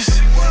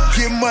bitches,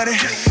 get money.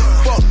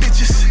 Fuck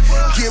bitches,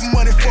 get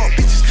money. Fuck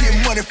bitches,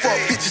 get money. Fuck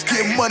bitches,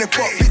 get money.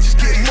 Fuck bitches,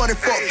 get money.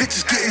 Fuck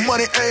bitches, get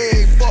money.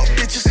 Ayy, fuck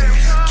bitches,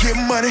 get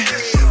money.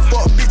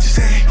 Fuck bitches,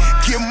 ayy,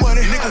 get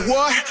money. Nigga,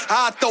 what?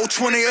 I throw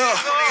 20 up.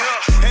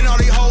 And all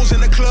these hoes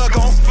in the club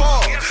gon'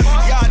 fall.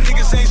 Y'all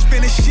niggas ain't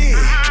spending shit.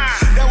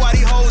 That's why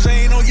these hoes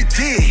ain't on your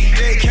dick.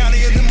 They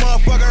County in the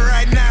motherfucker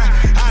right now.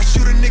 I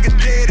shoot a nigga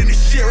dead in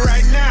this shit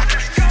right now.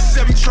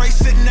 7 trays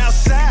sitting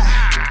outside.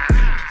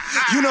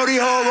 You know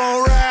these hoes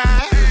gon'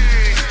 ride.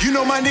 You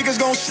know my niggas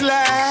gon'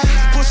 slide.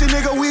 Pussy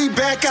nigga, we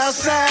back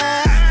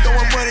outside.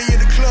 Throwing money in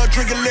the club,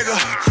 drinking liquor.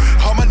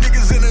 All my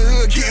niggas in the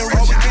hood getting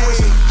rich.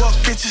 Fuck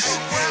bitches,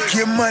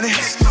 get money.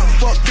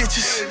 Fuck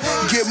bitches,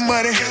 get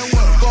money.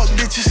 Fuck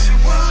bitches,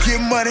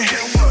 get money.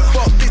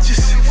 Fuck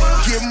bitches,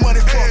 get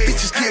money. Fuck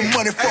bitches, get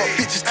money. Fuck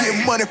bitches,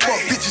 get money.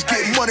 Fuck bitches,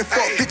 get money.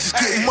 Fuck bitches,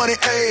 get money.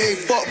 Ayy,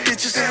 fuck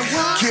bitches,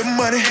 get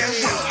money.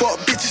 Fuck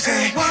bitches,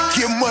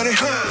 get money.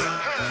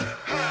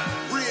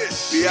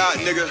 Be out,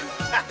 nigga.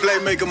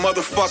 Playmaker,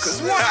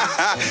 motherfucker.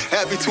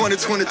 Happy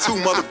 2022,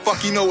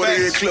 motherfucker. You know what it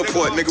is,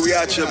 Clipboard, nigga. We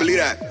out here, believe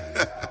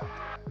that.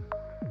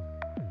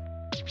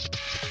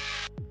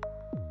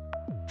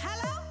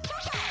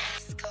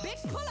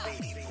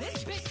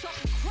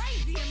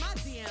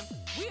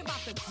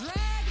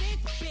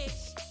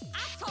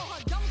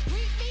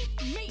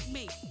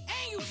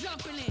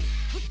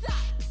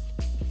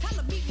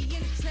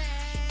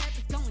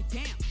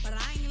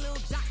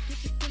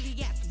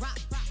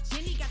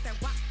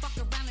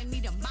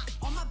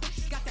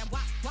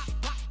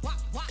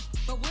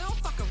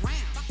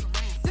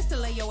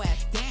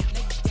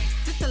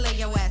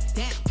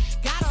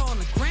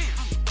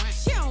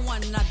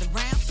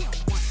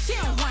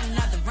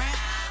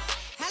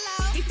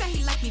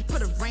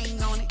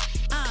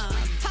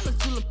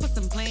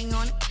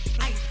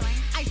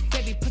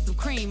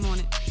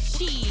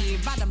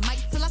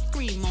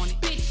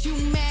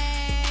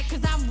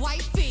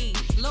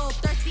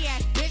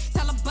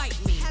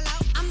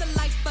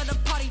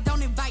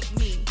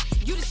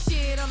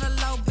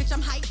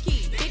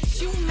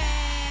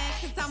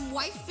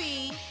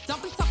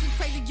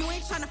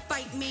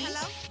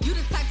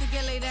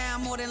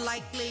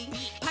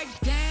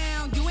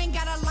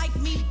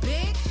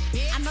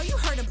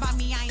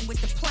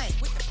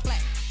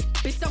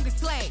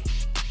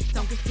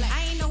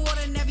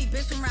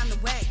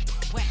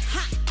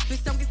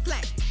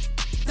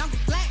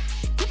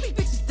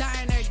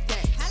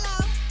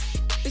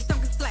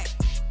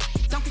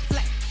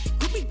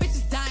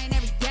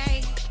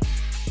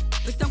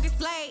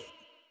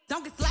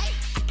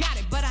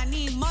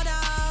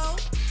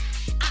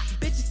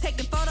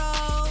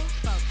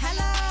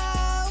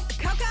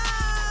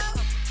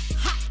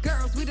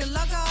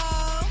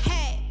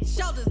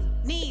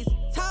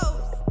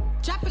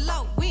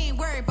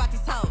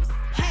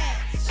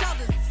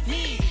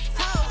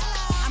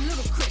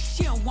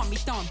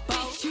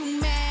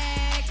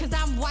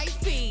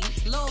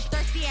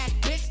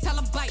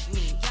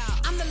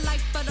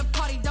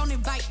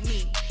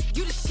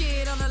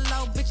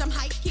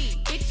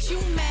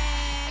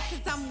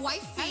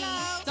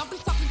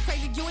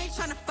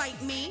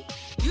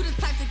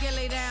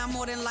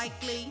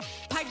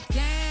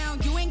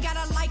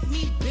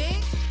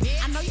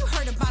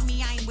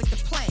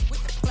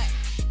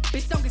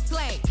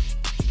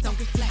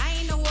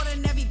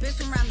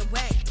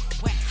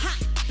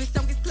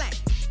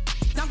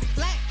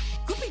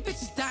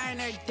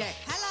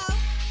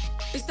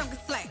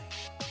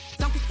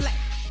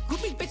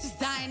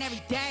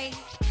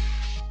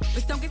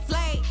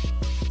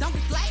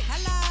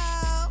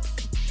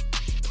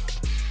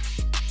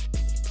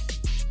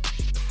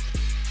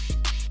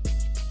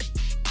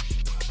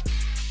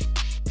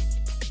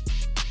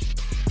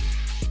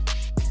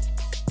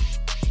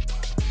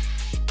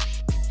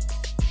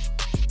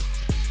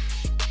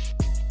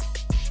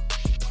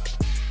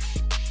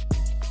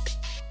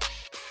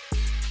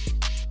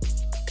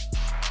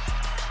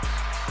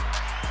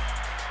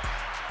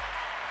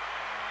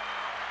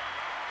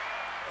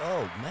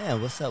 Oh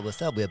man, what's up?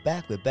 We're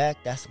back.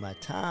 That's my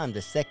time.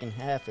 The second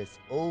half is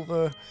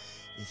over.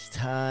 It's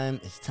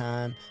time. A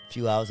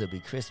few hours, it'll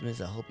be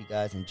Christmas. I hope you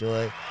guys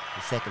enjoy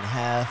the second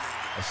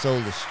half of Soul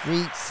the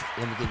Streets.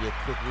 Let me give you a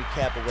quick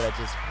recap of what I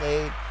just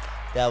played.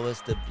 That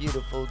was the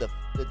beautiful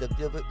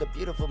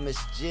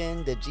Miss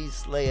Jen, the G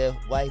Slayer,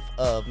 wife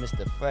of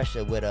Mr.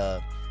 Fresher with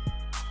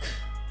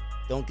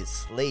Don't Get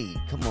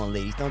Slayed. Come on,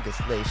 ladies, don't get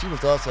slayed. She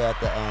was also at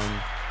the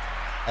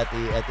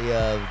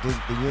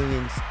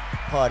Union's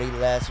party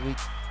last week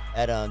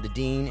at the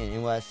Dean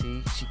in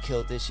NYC. She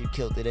killed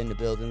it in the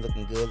building,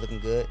 looking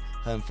good.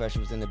 Her and Fresher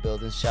was in the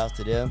building. Shouts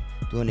to them,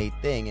 doing their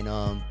thing.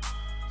 And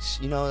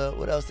you know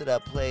what else did I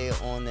play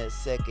on that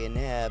second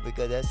half?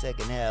 Because that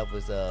second half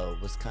was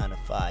kind of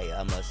fire,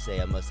 I must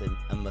say. I must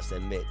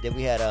admit. Then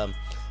we had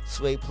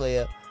Sway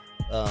the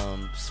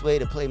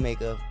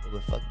Playmaker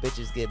with Fuck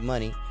Bitches Get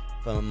Money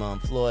from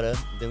Florida.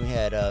 Then we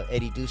had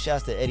Eddie Du.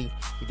 Shouts to Eddie.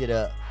 He did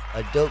a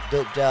dope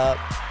job.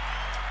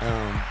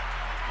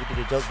 We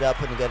did a dope job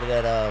putting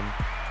together that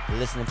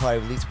listening party,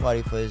 release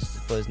party for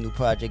his new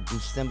project,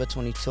 December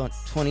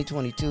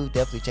 2022.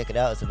 Definitely check it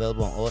out. It's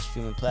available on all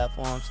streaming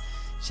platforms.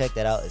 Check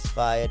that out. It's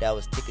fire. That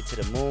was Ticket to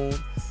the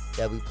Moon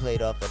that we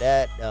played off of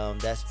that.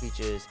 That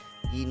features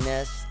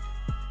E-Ness,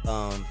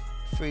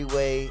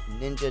 Freeway,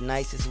 Ninja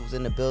Nicest, who was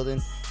in the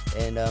building.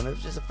 And it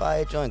was just a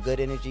fire joint. Good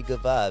energy, good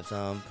vibes.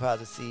 Proud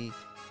to see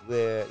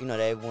where, that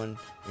everyone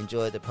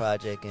enjoyed the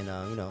project and,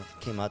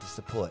 came out to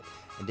support.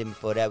 And then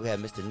before that, we had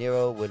Mr.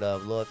 Nero with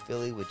Lord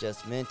Philly with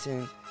Just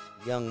Menton,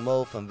 Young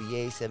Mo from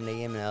VA, 7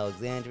 a.m. in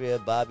Alexandria,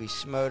 Bobby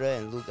Shmurda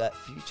and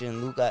Future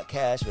and Lou Got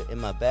Cash with In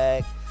My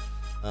Bag.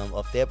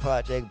 Off their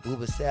project,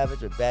 Booba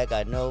Savage with Bag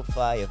I Know,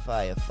 Fire.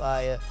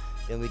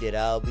 Then we did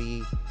I'll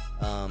Be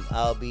Al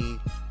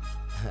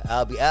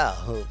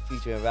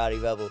featuring Rowdy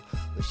Rebel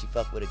when She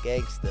Fuck With a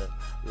Gangster,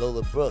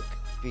 Lola Brooke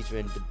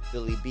featuring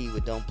Billy B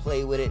with Don't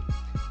Play With It,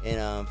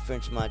 and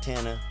French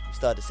Montana. We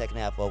start the second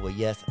half off with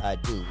Yes I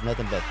Do,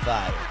 nothing but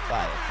fire.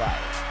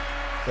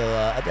 So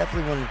I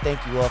definitely want to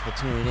thank you all for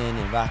tuning in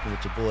and rocking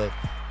with your boy,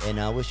 and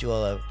I wish you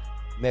all a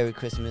Merry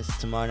Christmas.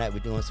 Tomorrow night we're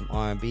doing some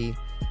R&B.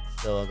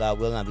 So God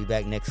willing, I'll be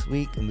back next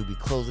week, and we'll be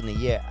closing the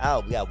year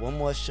out. We got one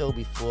more show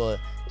before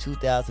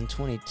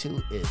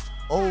 2022 is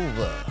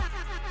over.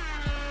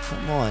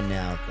 Come on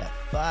now, that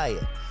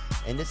fire.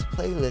 And this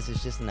playlist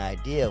is just an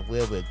idea of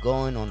where we're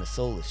going on the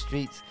Solar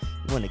Streets.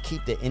 We want to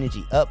keep the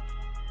energy up,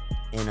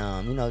 and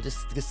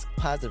just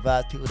positive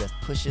vibes, people that's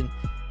pushing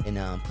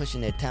and pushing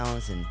their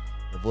talents and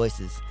their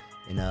voices.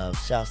 And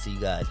shouts to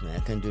you guys, man. I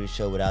couldn't do the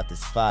show without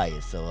this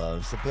fire, so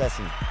it's a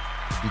blessing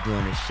to be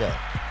doing this show.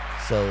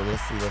 So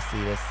let's see.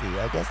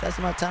 I guess that's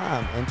my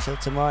time until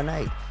tomorrow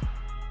night.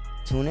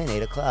 Tune in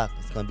 8 o'clock.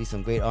 It's gonna be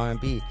some great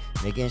R&B.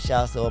 And again,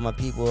 shouts to all my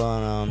people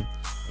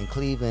in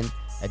Cleveland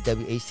at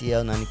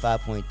WHCL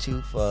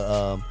 95.2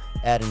 for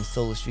adding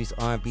Solar Streets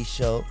R&B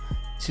show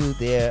to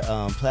their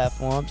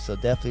platform. So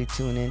definitely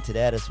tune in to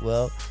that as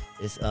well.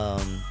 It's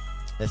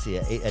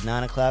at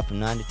 9 o'clock from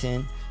 9 to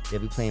 10. They'll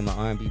be playing my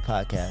R&B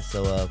podcast.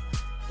 So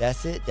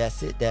that's it.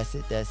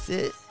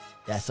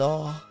 That's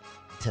all.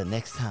 Until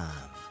next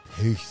time.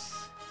 Peace.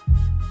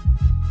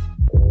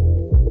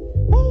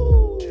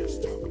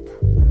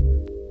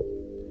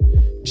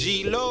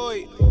 G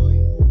Lloyd,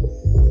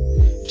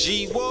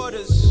 G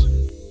Waters,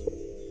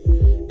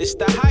 it's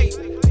the hype.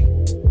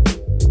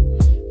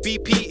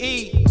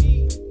 BPE,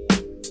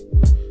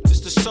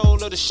 it's the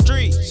soul of the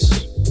streets.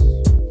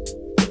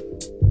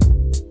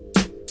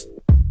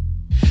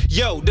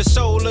 Yo, the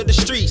soul of the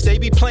streets, they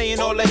be playing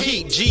all the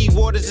heat. G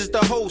Waters is the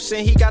host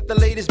and he got the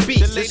latest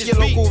beats. This your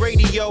local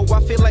radio, I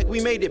feel like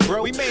we made it,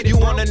 bro. You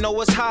wanna know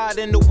what's hot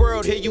in the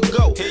world, here you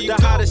go. The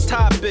hottest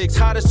topics,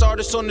 hottest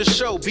artists on the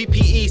show.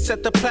 BPE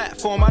set the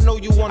platform, I know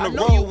you wanna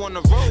roll.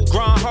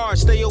 Grind hard,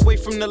 stay away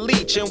from the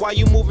leech. And while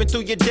you moving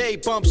through your day,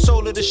 bump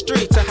soul of the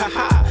streets.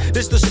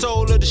 This the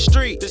soul of the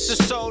street. This the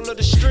soul of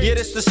the street. Yeah,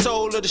 this the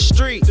soul of the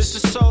street. This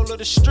the soul of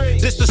the street.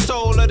 This the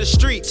soul of the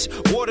streets.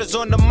 Waters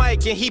on the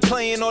mic and he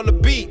playing all the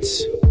beats.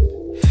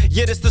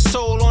 Yeah, this the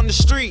soul on the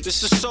street.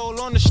 This the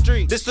soul on the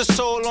street. This the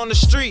soul on the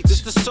street.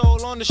 This the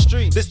soul on the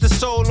street. This the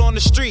soul on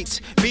the streets.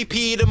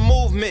 BP the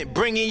movement,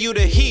 bringing you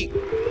the heat.